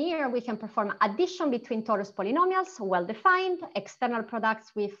well in here, we can perform addition between torus polynomials, well-defined, external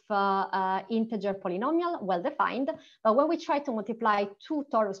products with integer polynomial, well-defined. But when we try to multiply two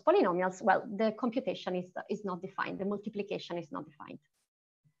torus polynomials, well, the computation is not defined, the multiplication is not defined.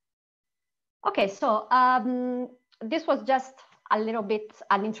 Okay, so this was just a little bit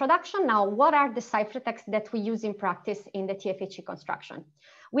an introduction. Now, what are the ciphertexts that we use in practice in the TFHE construction?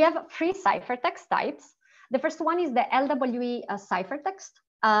 We have three ciphertext types. The first one is the LWE ciphertext.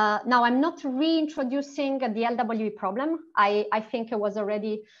 Now, I'm not reintroducing the LWE problem. I think it was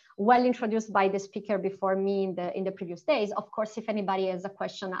already well introduced by the speaker before me in the previous days. Of course, if anybody has a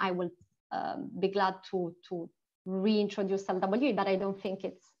question, I will be glad to reintroduce LWE, but I don't think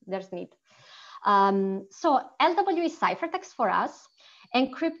there's need. So LWE ciphertext for us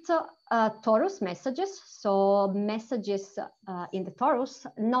encrypt torus messages, so messages in the torus,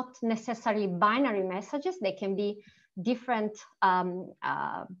 not necessarily binary messages. They can be different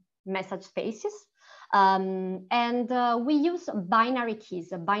message spaces. And we use binary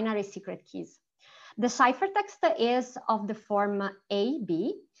keys, binary secret keys. The ciphertext is of the form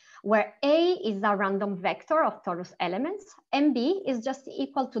AB, where A is a random vector of torus elements, and B is just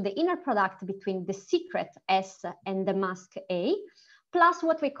equal to the inner product between the secret S and the mask A, plus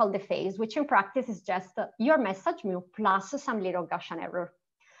what we call the phase, which in practice is just your message mu plus some little Gaussian error.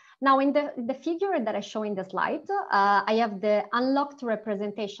 Now, in the figure that I show in the slide, I have the unlocked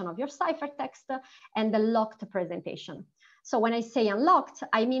representation of your ciphertext and the locked presentation. So when I say unlocked,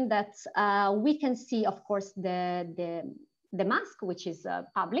 I mean that we can see, of course, the mask, which is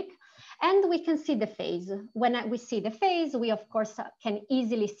public, and we can see the phase. When we see the phase, we, of course, can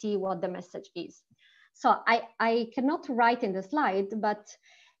easily see what the message is. So I cannot write in the slide, but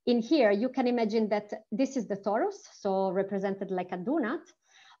in here, you can imagine that this is the torus, so represented like a donut.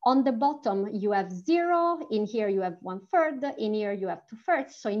 On the bottom, you have 0. In here, you have 1/3. In here, you have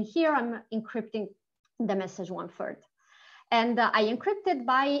 2/3. So in here, I'm encrypting the message 1/3. And I encrypt it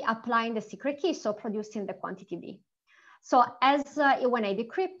by applying the secret key, so producing the quantity B. So as when I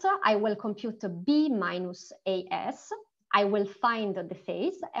decrypt, I will compute B minus AS. I will find the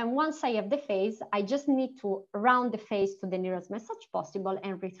phase. And once I have the phase, I just need to round the phase to the nearest message possible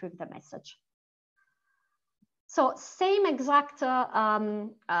and retrieve the message. So same exact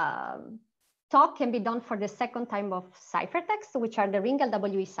talk can be done for the second type of ciphertext, which are the ring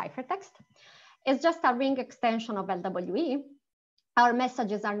LWE ciphertext. It's just a ring extension of LWE. Our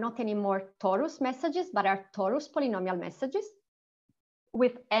messages are not anymore torus messages, but are torus polynomial messages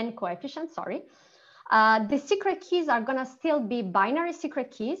with n coefficients, sorry. The secret keys are gonna still be binary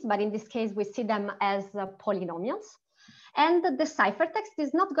secret keys, but in this case, we see them as polynomials. And the ciphertext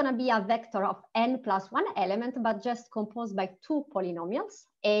is not gonna be a vector of n plus one element, but just composed by two polynomials,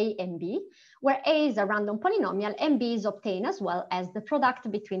 A and B, where A is a random polynomial and B is obtained as well as the product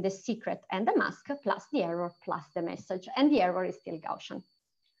between the secret and the mask plus the error plus the message, and the error is still Gaussian.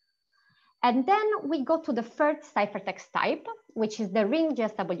 And then we go to the third ciphertext type, which is the ring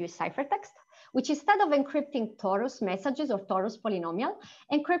GSW ciphertext, which instead of encrypting torus messages or torus polynomial,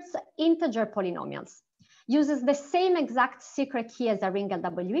 encrypts integer polynomials. Uses the same exact secret key as a ring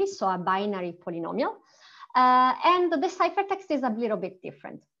LWE, so a binary polynomial. And the ciphertext is a little bit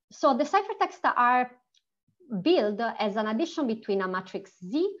different. So the ciphertexts are built as an addition between a matrix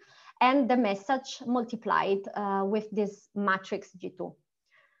Z and the message multiplied with this matrix G2.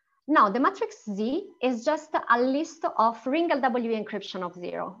 Now, the matrix Z is just a list of ring LWE encryption of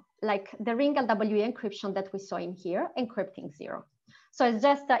 0, like the ring LWE encryption that we saw in here, encrypting 0. So it's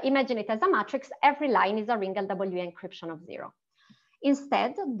just, imagine it as a matrix, every line is a ring LWE encryption of 0.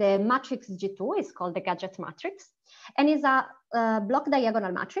 Instead, the matrix G2 is called the gadget matrix and is a block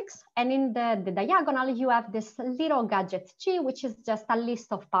diagonal matrix. And in the diagonal, you have this little gadget G, which is just a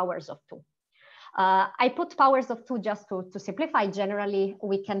list of powers of 2. I put powers of 2 just to simplify. Generally,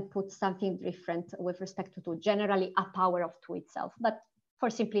 we can put something different with respect to 2, generally a power of 2 itself. But for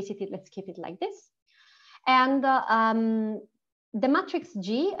simplicity, let's keep it like this. And the matrix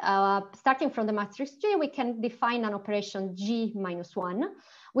G, starting from the matrix G, we can define an operation G minus 1,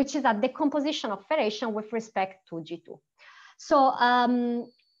 which is a decomposition operation with respect to G2. So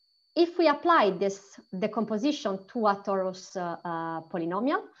if we apply this decomposition to a torus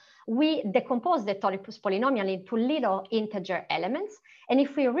polynomial, we decompose the torus polynomial into little integer elements. And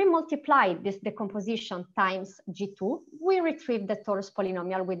if we remultiply this decomposition times G2, we retrieve the torus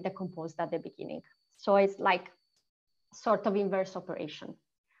polynomial we decomposed at the beginning. So it's like sort of inverse operation.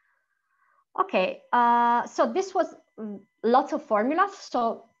 Okay, so this was lots of formulas.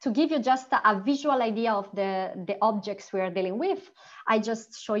 So to give you just a visual idea of the objects we are dealing with, I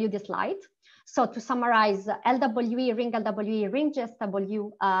just show you this slide. So to summarize, LWE, ring LWE, ring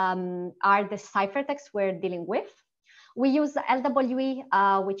GSW are the ciphertexts we're dealing with. We use LWE,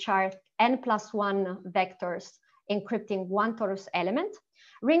 which are n plus 1 vectors encrypting one torus element.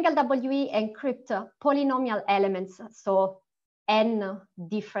 Ring LWE encrypt polynomial elements, so n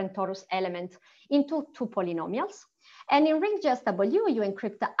different torus elements into 2 polynomials. And in ring GSW, you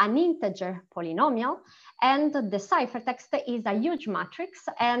encrypt an integer polynomial, and the ciphertext is a huge matrix.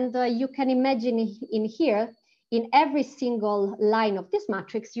 And you can imagine in here, in every single line of this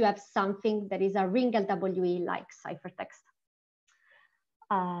matrix, you have something that is a ring LWE-like ciphertext.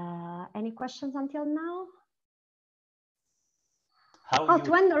 Any questions until now?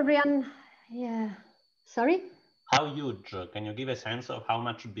 To end Orion, yeah, sorry? How huge? Can you give a sense of how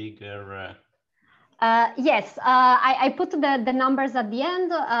much bigger? Yes, I put the numbers at the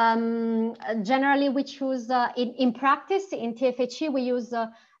end. Generally, we choose, in practice, in TFHE, we use,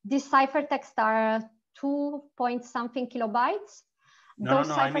 these ciphertexts are 2-point-something kilobytes. No,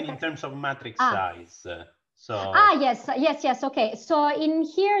 I mean in terms of matrix size. So. Yes, okay. So in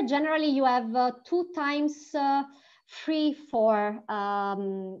here, generally, you have 2 times 3, 4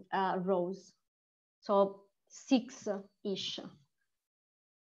 rows, so 6-ish.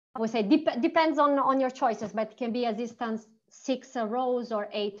 I would say depends on your choices, but it can be as instance 6 rows or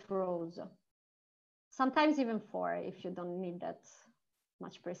 8 rows. Sometimes even 4 if you don't need that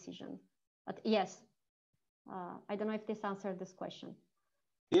much precision. But yes, I don't know if this answered this question.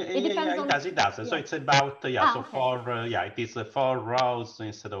 It does. Yeah. So it's about, so okay. It is 4 rows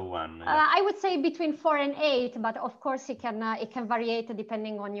instead of 1. Yeah. I would say between 4 and 8, but of course it can vary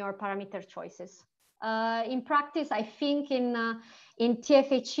depending on your parameter choices. In practice, I think in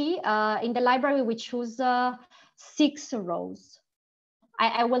TFHE, in the library, we choose 6 rows.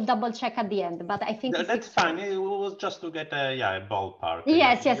 I will double check at the end, but I think that's fine. It was just to get a ballpark.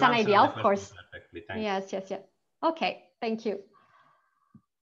 Yes, an idea, of course. Yes. Okay, thank you.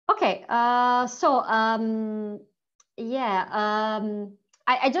 Okay, so Yeah,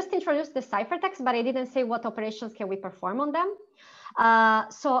 I just introduced the ciphertext, but I didn't say what operations can we perform on them.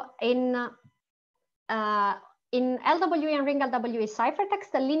 So in LWE and ring LWE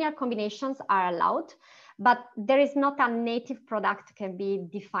ciphertext, the linear combinations are allowed, but there is not a native product can be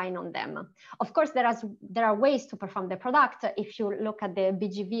defined on them. Of course, there are ways to perform the product. If you look at the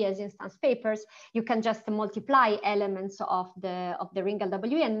BGV as instance papers, you can just multiply elements of the ring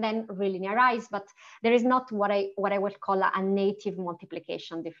LWE and then relinearize, but there is not what I would call a native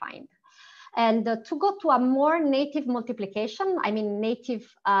multiplication defined. And to go to a more native multiplication, I mean native,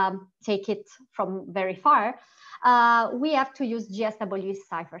 take it from very far, we have to use GSWE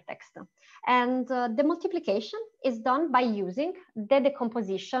ciphertext. And the multiplication is done by using the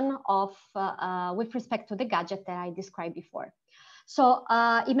decomposition of, with respect to the gadget that I described before. So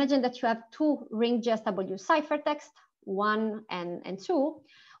imagine that you have two ring GSW ciphertext, 1 and 2.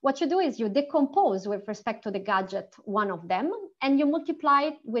 What you do is you decompose with respect to the gadget one of them, and you multiply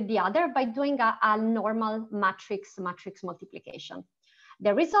it with the other by doing a normal matrix multiplication.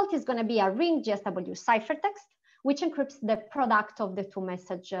 The result is going to be a ring GSW ciphertext, which encrypts the product of the two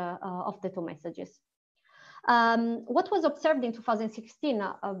messages. What was observed in 2016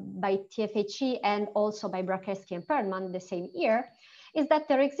 by TFHE and also by Brakersky and Perlman the same year is that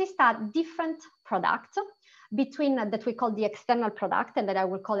there exists a different product between that we call the external product, and that I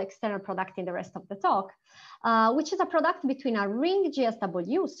will call external product in the rest of the talk, which is a product between a ring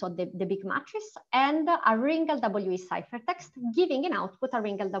GSW, so the big matrix, and a ring LWE ciphertext, giving in output a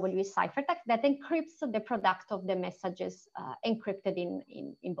ring LWE ciphertext that encrypts the product of the messages encrypted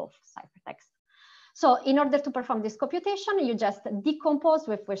in both ciphertexts. So in order to perform this computation, you just decompose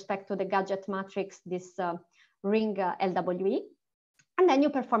with respect to the gadget matrix this ring LWE, and then you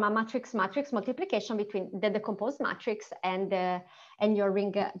perform a matrix multiplication between the decomposed matrix and your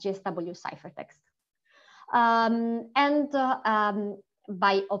ring GSW ciphertext.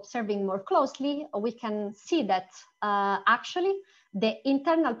 By observing more closely, we can see that actually the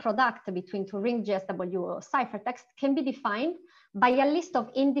internal product between two ring GSW ciphertext can be defined by a list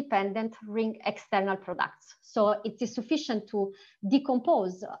of independent ring external products. So it is sufficient to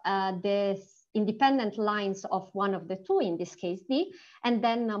decompose the independent lines of one of the two, in this case D, and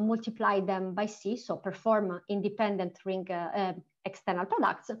then multiply them by C, so perform independent ring external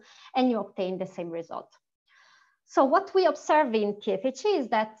products, and you obtain the same result. So what we observe in TFHE is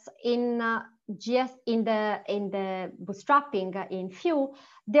that in the bootstrapping in FHE,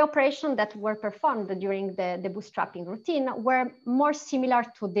 the operations that were performed during the bootstrapping routine were more similar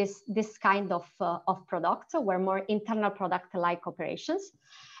to this kind of product, were more internal product-like operations.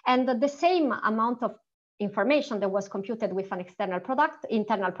 And the same amount of information that was computed with an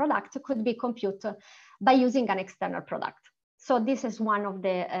internal product could be computed by using an external product. So this is one of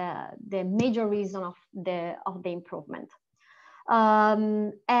the major reasons of the improvement.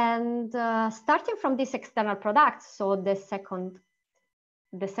 Starting from this external product, so the second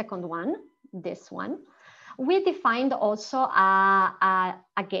one, this one, we defined also a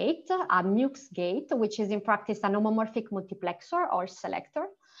gate, a MUX gate, which is in practice an homomorphic multiplexer or selector.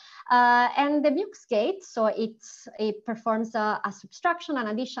 And the MUX gate, so it performs a subtraction, an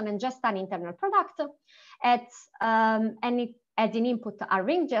addition, and just an internal product. And it adds in input a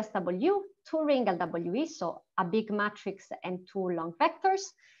ring GSW, two ring LWE, so a big matrix and two long vectors,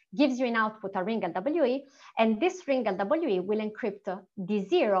 gives you in output a ring LWE, and this ring LWE will encrypt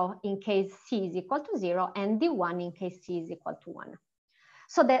D0 in case C is equal to 0 and D1 in case C is equal to 1.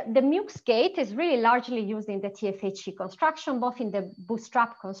 So the MUX gate is really largely used in the TFHE construction, both in the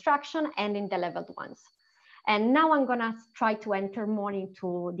bootstrap construction and in the leveled ones. And now I'm gonna try to enter more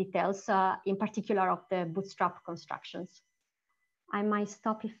into details, in particular of the bootstrap constructions. I might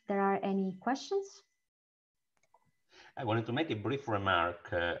stop if there are any questions. I wanted to make a brief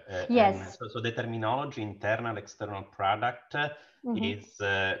remark. Yes. So the terminology internal, external product is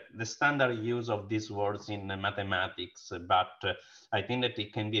the standard use of these words in mathematics, but I think that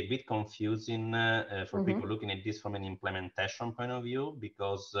it can be a bit confusing for people looking at this from an implementation point of view,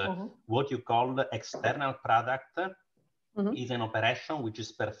 because what you call the external product is an operation which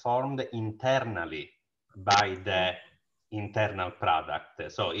is performed internally by the internal product.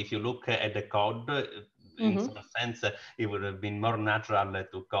 So if you look at the code, in some sense, it would have been more natural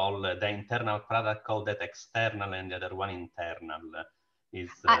to call the internal product called that external and the other one internal.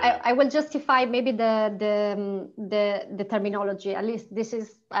 I will justify maybe the terminology. At least this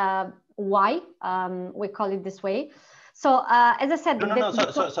is why we call it this way. So as I said,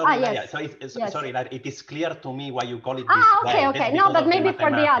 sorry, yes. Sorry, it is clear to me why you call it this way. Okay. No, but maybe for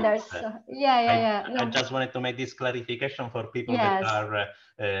the others. Yeah. I just wanted to make this clarification for people that are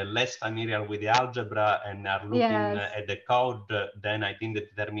less familiar with the algebra and are looking at the code. Then I think the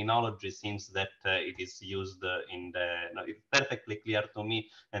terminology seems that it is used in the. No, it's perfectly clear to me,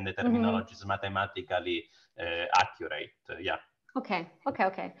 and the terminology is mathematically accurate. Yeah. Okay.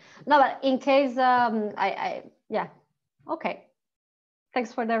 No, but in case okay.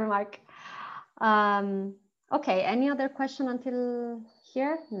 Thanks for the remark. Okay, any other question until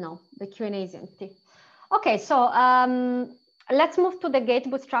here? No, the Q&A is empty. Okay, so let's move to the gate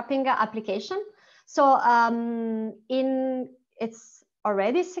bootstrapping application. So it's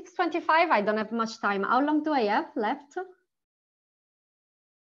already 6:25. I don't have much time. How long do I have left?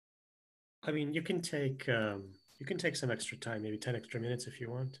 I mean, you can take some extra time, maybe 10 extra minutes if you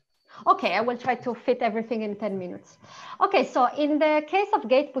want. Okay, I will try to fit everything in 10 minutes. Okay, so in the case of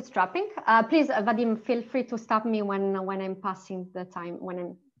gate bootstrapping, please, Vadim, feel free to stop me when I'm passing the time, when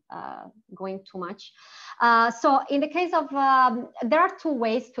I'm going too much. So in the case of, there are two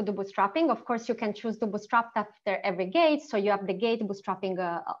ways to do bootstrapping. Of course, you can choose to bootstrap after every gate. So you have the gate bootstrapping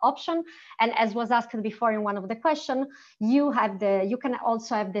option. And as was asked before in one of the questions, you can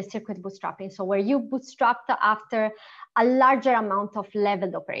also have the circuit bootstrapping. So where you bootstrap after a larger amount of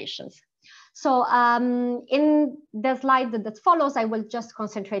leveled operations. So in the slide that follows, I will just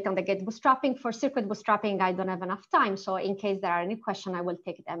concentrate on the gate bootstrapping. For circuit bootstrapping, I don't have enough time. So in case there are any questions, I will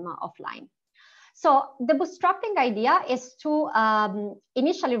take them offline. So the bootstrapping idea is to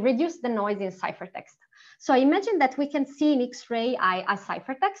initially reduce the noise in ciphertext. So imagine that we can see in X-ray a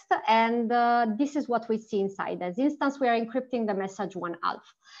ciphertext, and this is what we see inside. As instance, we are encrypting the message 1/2.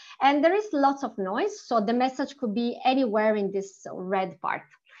 And there is lots of noise, so the message could be anywhere in this red part.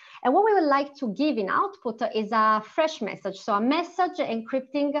 And what we would like to give in output is a fresh message. So a message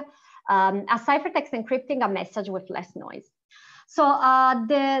encrypting, a ciphertext encrypting a message with less noise. So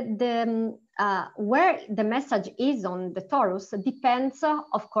where the message is on the torus depends,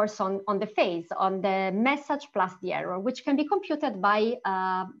 of course, on the phase, on the message plus the error, which can be computed by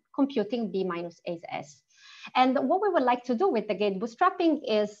computing B minus AS. And what we would like to do with the gate bootstrapping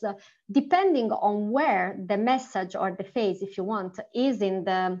is, depending on where the message or the phase, if you want, is in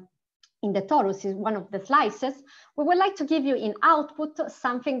the torus, is one of the slices, we would like to give you in output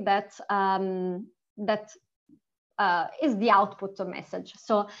something that is the output message.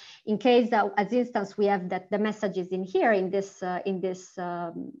 So in case, as instance, we have that the message is in here in this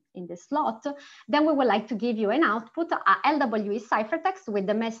slot, then we would like to give you an output, a LWE ciphertext with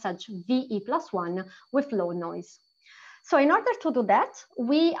the message VE+1 with low noise. So in order to do that,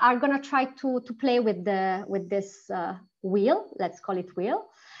 we are going to try to play with this wheel. Let's call it wheel.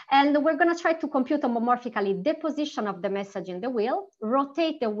 And we're going to try to compute homomorphically the position of the message in the wheel,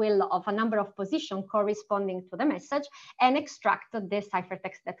 rotate the wheel of a number of positions corresponding to the message, and extract the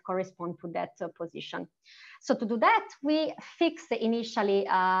ciphertext that correspond to that position. So to do that, we fix initially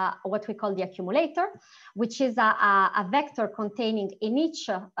what we call the accumulator, which is a vector containing in each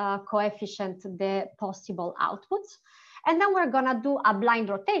coefficient the possible outputs. And then we're going to do a blind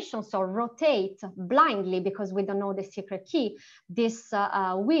rotation. So rotate blindly, because we don't know the secret key, this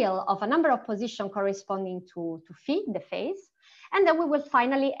wheel of a number of positions corresponding to phi, the phase. And then we will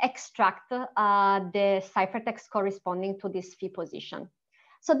finally extract the ciphertext corresponding to this phi position.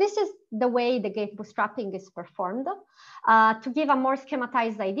 So this is the way the gate bootstrapping is performed. To give a more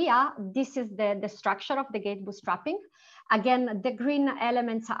schematized idea, this is the structure of the gate bootstrapping. Again, the green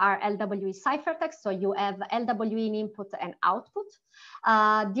elements are LWE ciphertext, so you have LWE in input and output.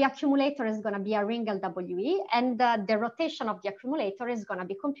 The accumulator is going to be a ring LWE, and the rotation of the accumulator is going to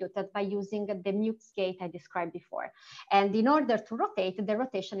be computed by using the mux gate I described before. And in order to rotate, the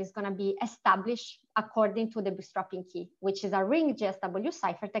rotation is going to be established according to the bootstrapping key, which is a ring GSW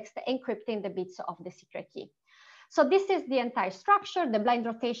ciphertext encrypting the bits of the secret key. So this is the entire structure. The blind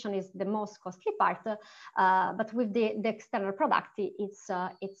rotation is the most costly part, but with the external product, it's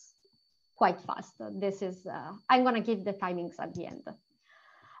quite fast. This is, I'm going to give the timings at the end.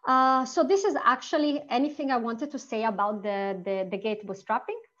 So this is actually anything I wanted to say about the gate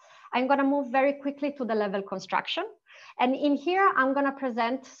bootstrapping. I'm going to move very quickly to the level construction. And in here, I'm going to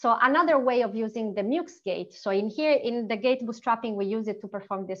present, so another way of using the mux gate. So in here, in the gate bootstrapping, we use it to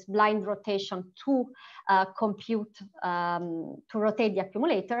perform this blind rotation to compute, to rotate the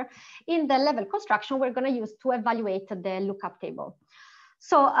accumulator. In the level construction, we're going to use to evaluate the lookup table.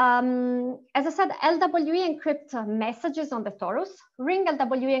 So as I said, LWE encrypt messages on the torus, ring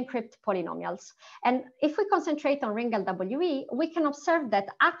LWE encrypt polynomials. And if we concentrate on ring LWE, we can observe that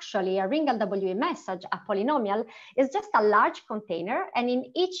actually a ring LWE message, a polynomial, is just a large container. And in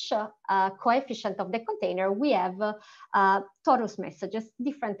each coefficient of the container, we have torus messages,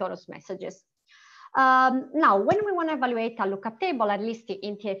 different torus messages. Now, when we want to evaluate a lookup table, at least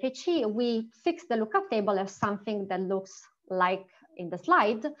in TFHE, we fix the lookup table as something that looks like in the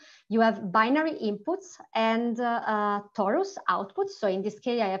slide. You have binary inputs and torus outputs. So in this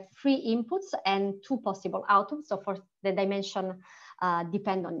case, I have 3 inputs and 2 possible outputs. So for the dimension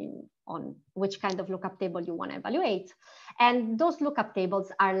depend on which kind of lookup table you want to evaluate. And those lookup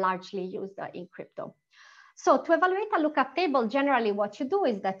tables are largely used in crypto. So to evaluate a lookup table, generally what you do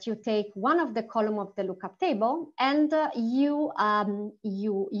is that you take one of the column of the lookup table and you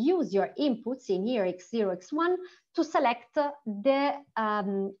use your inputs in here, x0, x1, to select the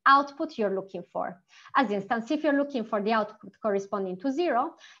output you're looking for. As instance, if you're looking for the output corresponding to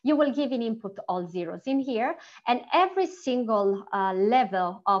 0, you will give an input all zeros in here, and every single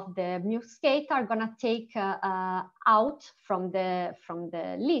level of the mux gate are gonna take out from the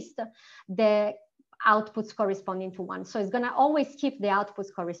list the outputs corresponding to 1. So it's going to always keep the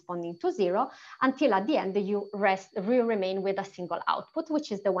outputs corresponding to 0 until at the end you remain with a single output,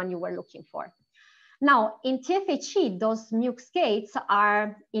 which is the one you were looking for. Now, in TFHE, those mux gates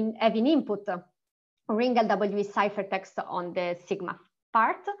are having input ring LW ciphertext on the sigma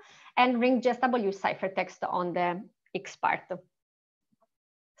part and ring JSW ciphertext on the X part.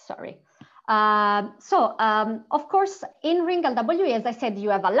 Sorry. Of course, in ring LWE, as I said,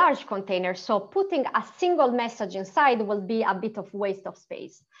 you have a large container. So putting a single message inside will be a bit of waste of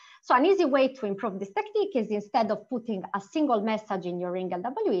space. So an easy way to improve this technique is instead of putting a single message in your ring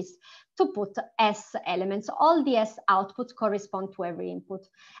LWEs, to put S elements. All the S outputs correspond to every input,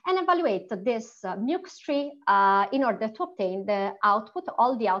 and evaluate this mux tree in order to obtain the output,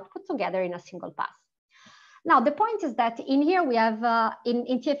 all the output together in a single pass. Now, the point is that in here we have,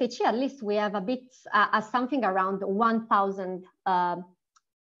 in TFHE at least, we have a bit, something around 1,000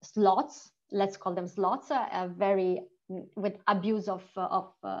 slots, let's call them slots, very with abuse of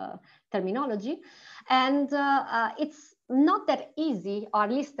terminology. And it's not that easy, or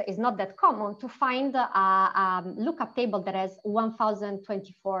at least it's not that common, to find a lookup table that has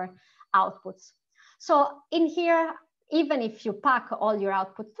 1,024 outputs. So in here, even if you pack all your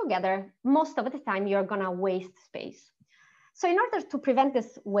outputs together, most of the time you're gonna waste space. So in order to prevent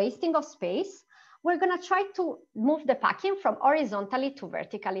this wasting of space, we're gonna try to move the packing from horizontally to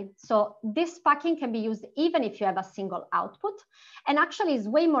vertically. So this packing can be used even if you have a single output, and actually is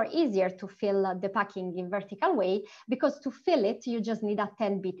way more easier to fill the packing in vertical way, because to fill it, you just need a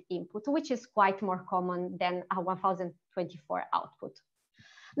 10-bit input, which is quite more common than a 1,024 output.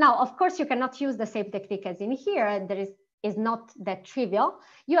 Now, of course, you cannot use the same technique as in here. There is not that trivial.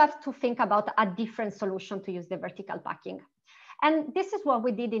 You have to think about a different solution to use the vertical packing. And this is what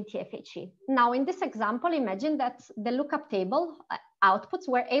we did in TFHE. Now, in this example, imagine that the lookup table outputs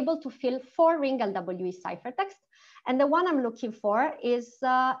were able to fill 4 ring LWE ciphertext, and the one I'm looking for is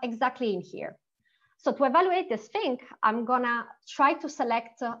exactly in here. So to evaluate this thing, I'm gonna try to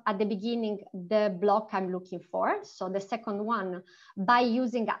select at the beginning the block I'm looking for. So the second one, by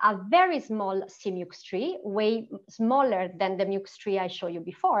using a very small CMUX tree, way smaller than the MUX tree I showed you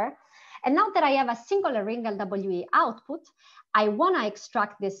before. And now that I have a single ring LWE output, I wanna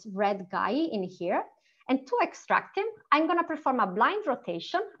extract this red guy in here. And to extract him, I'm gonna perform a blind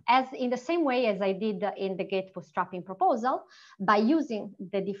rotation, as in the same way as I did in the gate bootstrapping proposal, by using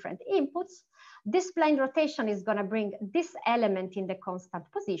the different inputs. This blind rotation is gonna bring this element in the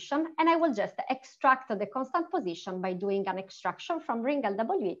constant position, and I will just extract the constant position by doing an extraction from ring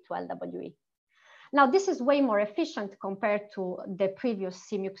LWE to LWE. Now, this is way more efficient compared to the previous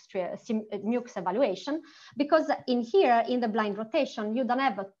CMUX evaluation, because in here, in the blind rotation, you don't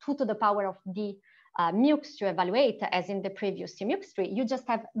have a 2 to the power of D MUX to evaluate as in the previous CMUX tree. You just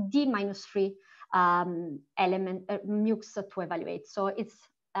have D minus 3 element MUX to evaluate. So it's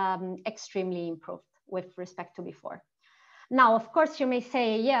extremely improved with respect to before. Now, of course, you may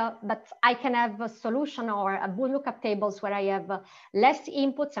say, yeah, but I can have a solution or a lookup tables where I have less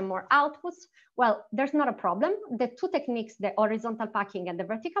inputs and more outputs. Well, there's not a problem. The 2 techniques, the horizontal packing and the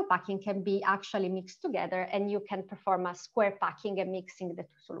vertical packing, can be actually mixed together, and you can perform a square packing and mixing the 2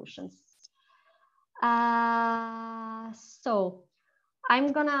 solutions. So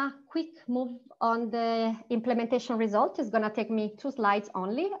I'm gonna quick move on the implementation result. It's gonna take me 2 slides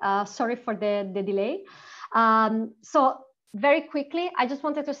only. Sorry for the delay. So very quickly, I just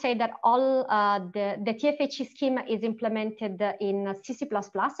wanted to say that all the TFHE scheme is implemented in C++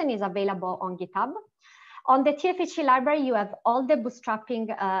 and is available on GitHub. On the TFHE library, you have all the bootstrapping,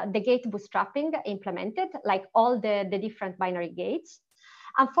 the gate bootstrapping implemented, like all the different binary gates.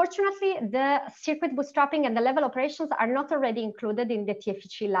 Unfortunately, the circuit bootstrapping and the level operations are not already included in the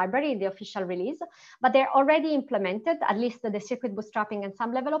TFHE library, in the official release, but they're already implemented, at least the circuit bootstrapping and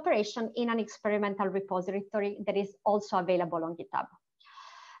some level operation, in an experimental repository that is also available on GitHub.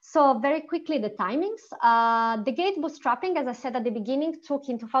 So very quickly, the timings. The gate bootstrapping, as I said at the beginning, took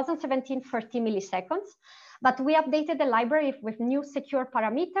in 2017 30 milliseconds, but we updated the library with new secure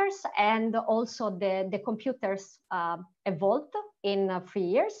parameters, and also the computers evolved in 3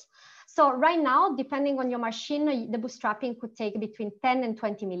 years. So right now, depending on your machine, the bootstrapping could take between 10 and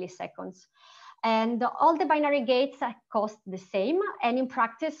 20 milliseconds. And all the binary gates cost the same. And in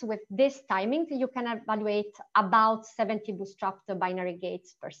practice, with this timing, you can evaluate about 70 bootstrapped binary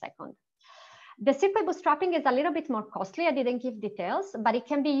gates per second. The circuit bootstrapping is a little bit more costly. I didn't give details, but it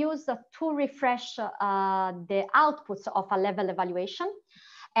can be used to refresh the outputs of a level evaluation.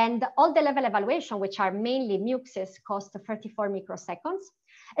 And all the level evaluation, which are mainly muxes, cost 34 microseconds.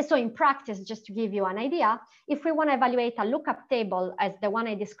 And so in practice, just to give you an idea, if we want to evaluate a lookup table as the one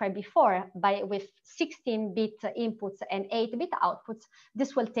I described before, with 16-bit inputs and 8-bit outputs,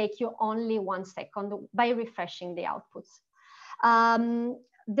 this will take you only 1 second by refreshing the outputs.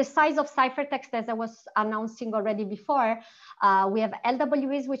 The size of ciphertext, as I was announcing already before, we have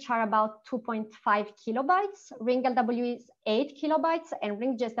LWEs, which are about 2.5 kilobytes, ring LWEs 8 kilobytes, and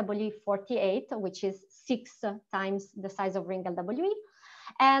ring JSWE 48, which is 6 times the size of ring LWE.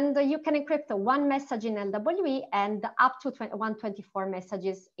 And you can encrypt 1 message in LWE and up to 124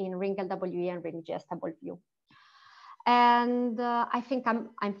 messages in ring LWE and ring JSWE. And I think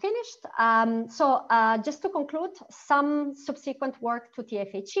I'm finished. Just to conclude, some subsequent work to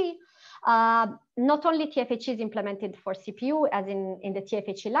TFHE. Not only TFHE is implemented for CPU, as in the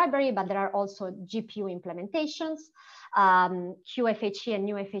TFHE library, but there are also GPU implementations. QFHE and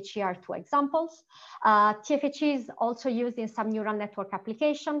NewFHE are 2 examples. TFHE is also used in some neural network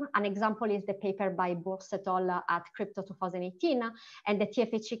application. An example is the paper by Bourse et al. At Crypto 2018, and the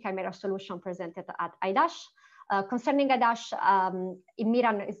TFHE Chimera solution presented at IDASH. Concerning IDASH,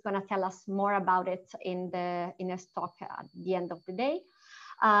 Miran is going to tell us more about it in his talk at the end of the day,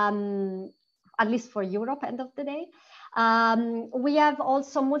 at least for Europe, end of the day. We have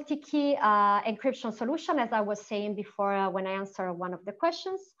also multi-key encryption solution, as I was saying before when I answered one of the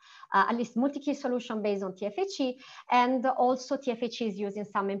questions, at least multi-key solution based on TFHE, and also TFHE is used in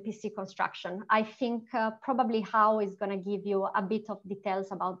some MPC construction. I think probably Hao is going to give you a bit of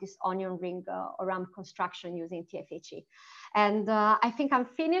details about this onion ring around construction using TFHE. And I think I'm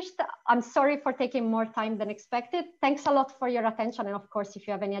finished. I'm sorry for taking more time than expected. Thanks a lot for your attention. And of course, if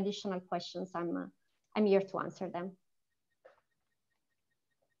you have any additional questions, I'm here to answer them.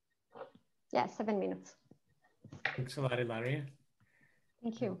 Yeah, 7 minutes. Thanks a lot, Ilaria.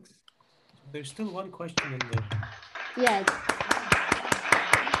 Thank you. There's still one question in the... Yes.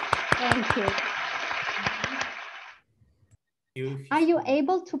 Thank you. Are you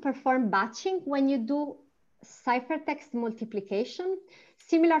able to perform batching when you do ciphertext multiplication,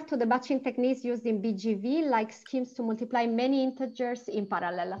 similar to the batching techniques used in BGV, like schemes to multiply many integers in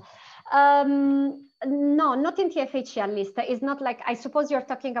parallel? No, not in TFHE at least. It's not like, I suppose you're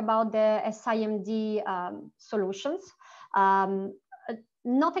talking about the SIMD solutions.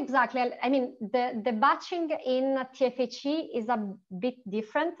 Not exactly. I mean, the batching in TFHE is a bit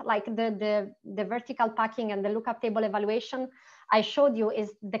different. Like the vertical packing and the lookup table evaluation I showed you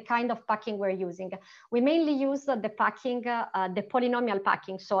is the kind of packing we're using. We mainly use the packing, the polynomial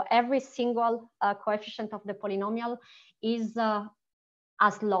packing. So every single coefficient of the polynomial is a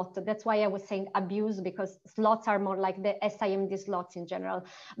slot. That's why I was saying abuse, because slots are more like the SIMD slots in general.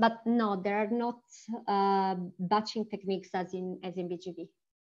 But no, there are not batching techniques as in BGV.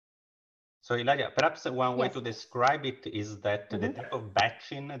 So Ilaria, perhaps one way to describe it is that the type of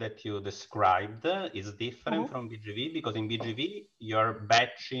batching that you described is different from BGV, because in BGV you're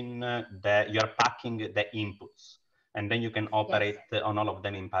batching you're packing the inputs, and then you can operate on all of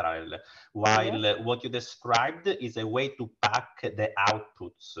them in parallel. While what you described is a way to pack the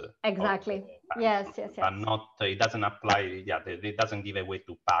outputs. Exactly. Yes. But not, it doesn't apply, it doesn't give a way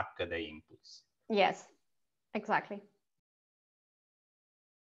to pack the inputs. Yes, exactly.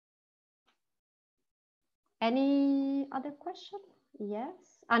 Any other question? Yes.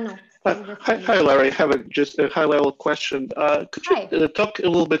 No. Hi, Larry. I have just a high-level question. Could you talk a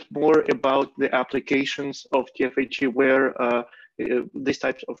little bit more about the applications of TFHE where these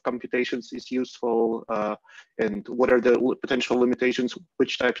types of computations is useful, and what are the potential limitations?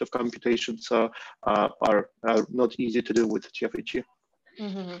 Which types of computations are not easy to do with TFHE?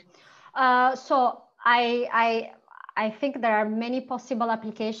 So I think there are many possible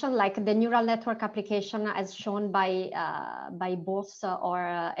applications, like the neural network application, as shown by Bose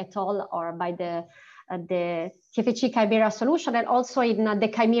or et al., or by the TFHE Chimera solution, and also in the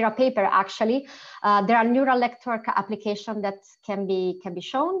Chimera paper. Actually, there are neural network applications that can be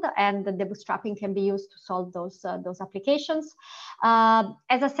shown, and the bootstrapping can be used to solve those applications.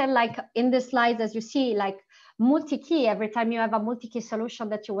 As I said, like in the slides, as you see, like multi-key, every time you have a multi-key solution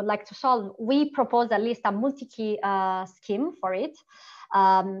that you would like to solve, we propose at least a multi-key scheme for it.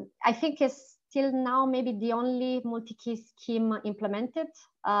 I think it's still now maybe the only multi-key scheme implemented,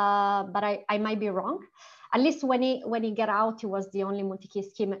 but I might be wrong. At least when he got out, it was the only multi-key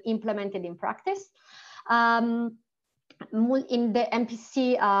scheme implemented in practice. In the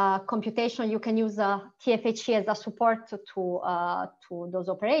MPC computation, you can use TFHE as a support to those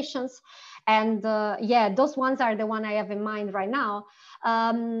operations. And yeah, those ones are the one I have in mind right now.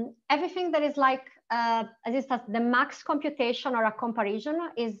 Everything that is like, as the max computation or a comparison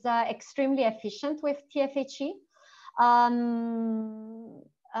is extremely efficient with TFHE.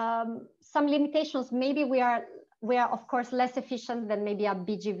 Some limitations, maybe we are of course less efficient than maybe a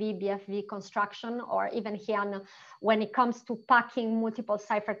BGV, BFV construction, or even HIAN when it comes to packing multiple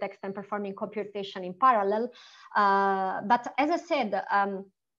ciphertext and performing computation in parallel. But as I said,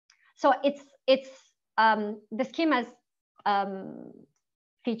 so it's the scheme has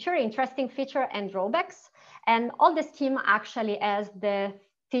interesting feature and drawbacks, and all the scheme actually has the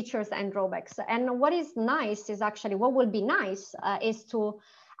features and drawbacks. And what is nice is actually, what will be nice is to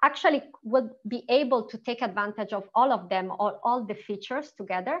actually would be able to take advantage of all of them, all the features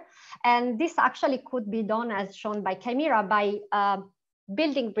together. And this actually could be done, as shown by Chimera, by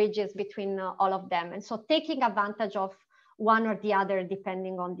building bridges between all of them. And so taking advantage of one or the other,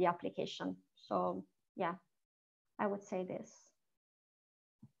 depending on the application. So yeah, I would say this.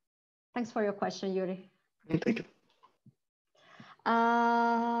 Thanks for your question, Yuri. Thank you.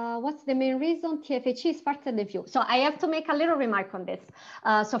 What's the main reason TFHE started the view? So I have to make a little remark on this.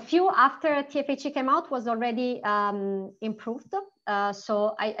 So Vue after TFHE came out was already improved.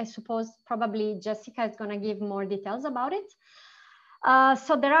 So I suppose probably Jessica is going to give more details about it.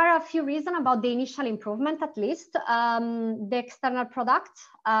 So there are a few reasons about the initial improvement, at least. The external product,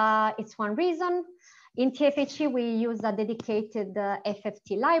 it's one reason. In TFHE, we use a dedicated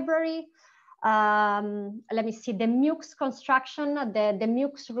FFT library. Let me see, the MUX construction, the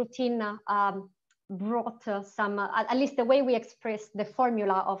MUX routine brought some, at least the way we express the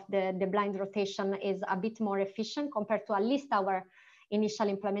formula of the blind rotation is a bit more efficient compared to at least our initial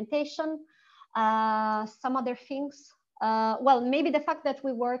implementation. Some other things, well, maybe the fact that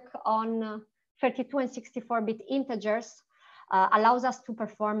we work on 32 and 64-bit integers allows us to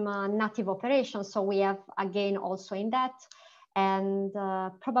perform native operations. So we have a gain also in that. And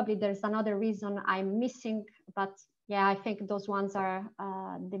probably there's another reason I'm missing, but yeah, I think those ones are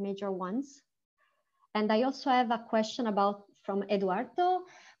the major ones. And I also have a question from Eduardo.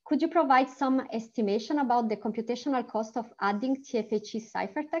 Could you provide some estimation about the computational cost of adding TFHE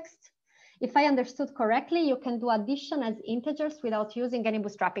ciphertext? If I understood correctly, you can do addition as integers without using any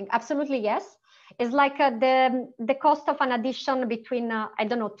bootstrapping. Absolutely, yes. It's like the cost of an addition between, I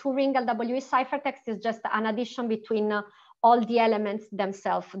don't know, 2-ring LWE ciphertext is just an addition between all the elements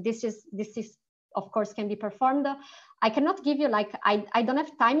themselves. This is of course can be performed. I cannot give you like, I don't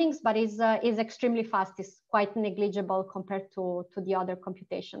have timings, but is extremely fast. It's quite negligible compared to the other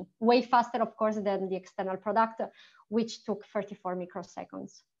computation. Way faster, of course, than the external product, which took 34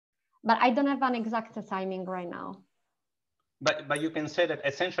 microseconds. But I don't have an exact timing right now. But you can say that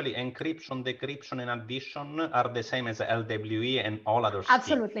essentially encryption, decryption, and addition are the same as LWE and all other schemes.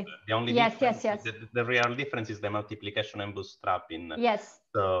 Absolutely. The only yes. The real difference is the multiplication and bootstrapping. Yes.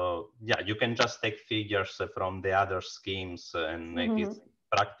 So yeah, you can just take figures from the other schemes and make it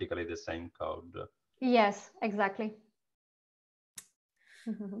practically the same code. Yes, exactly.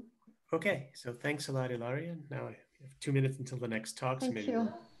 Okay, so thanks a lot, Ilaria. Now I have 2 minutes until the next talk. So maybe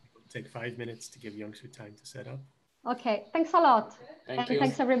we'll take 5 minutes to give Youngsu time to set up. Okay, thanks a lot. Thank you.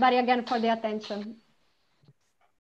 Thanks everybody again for the attention.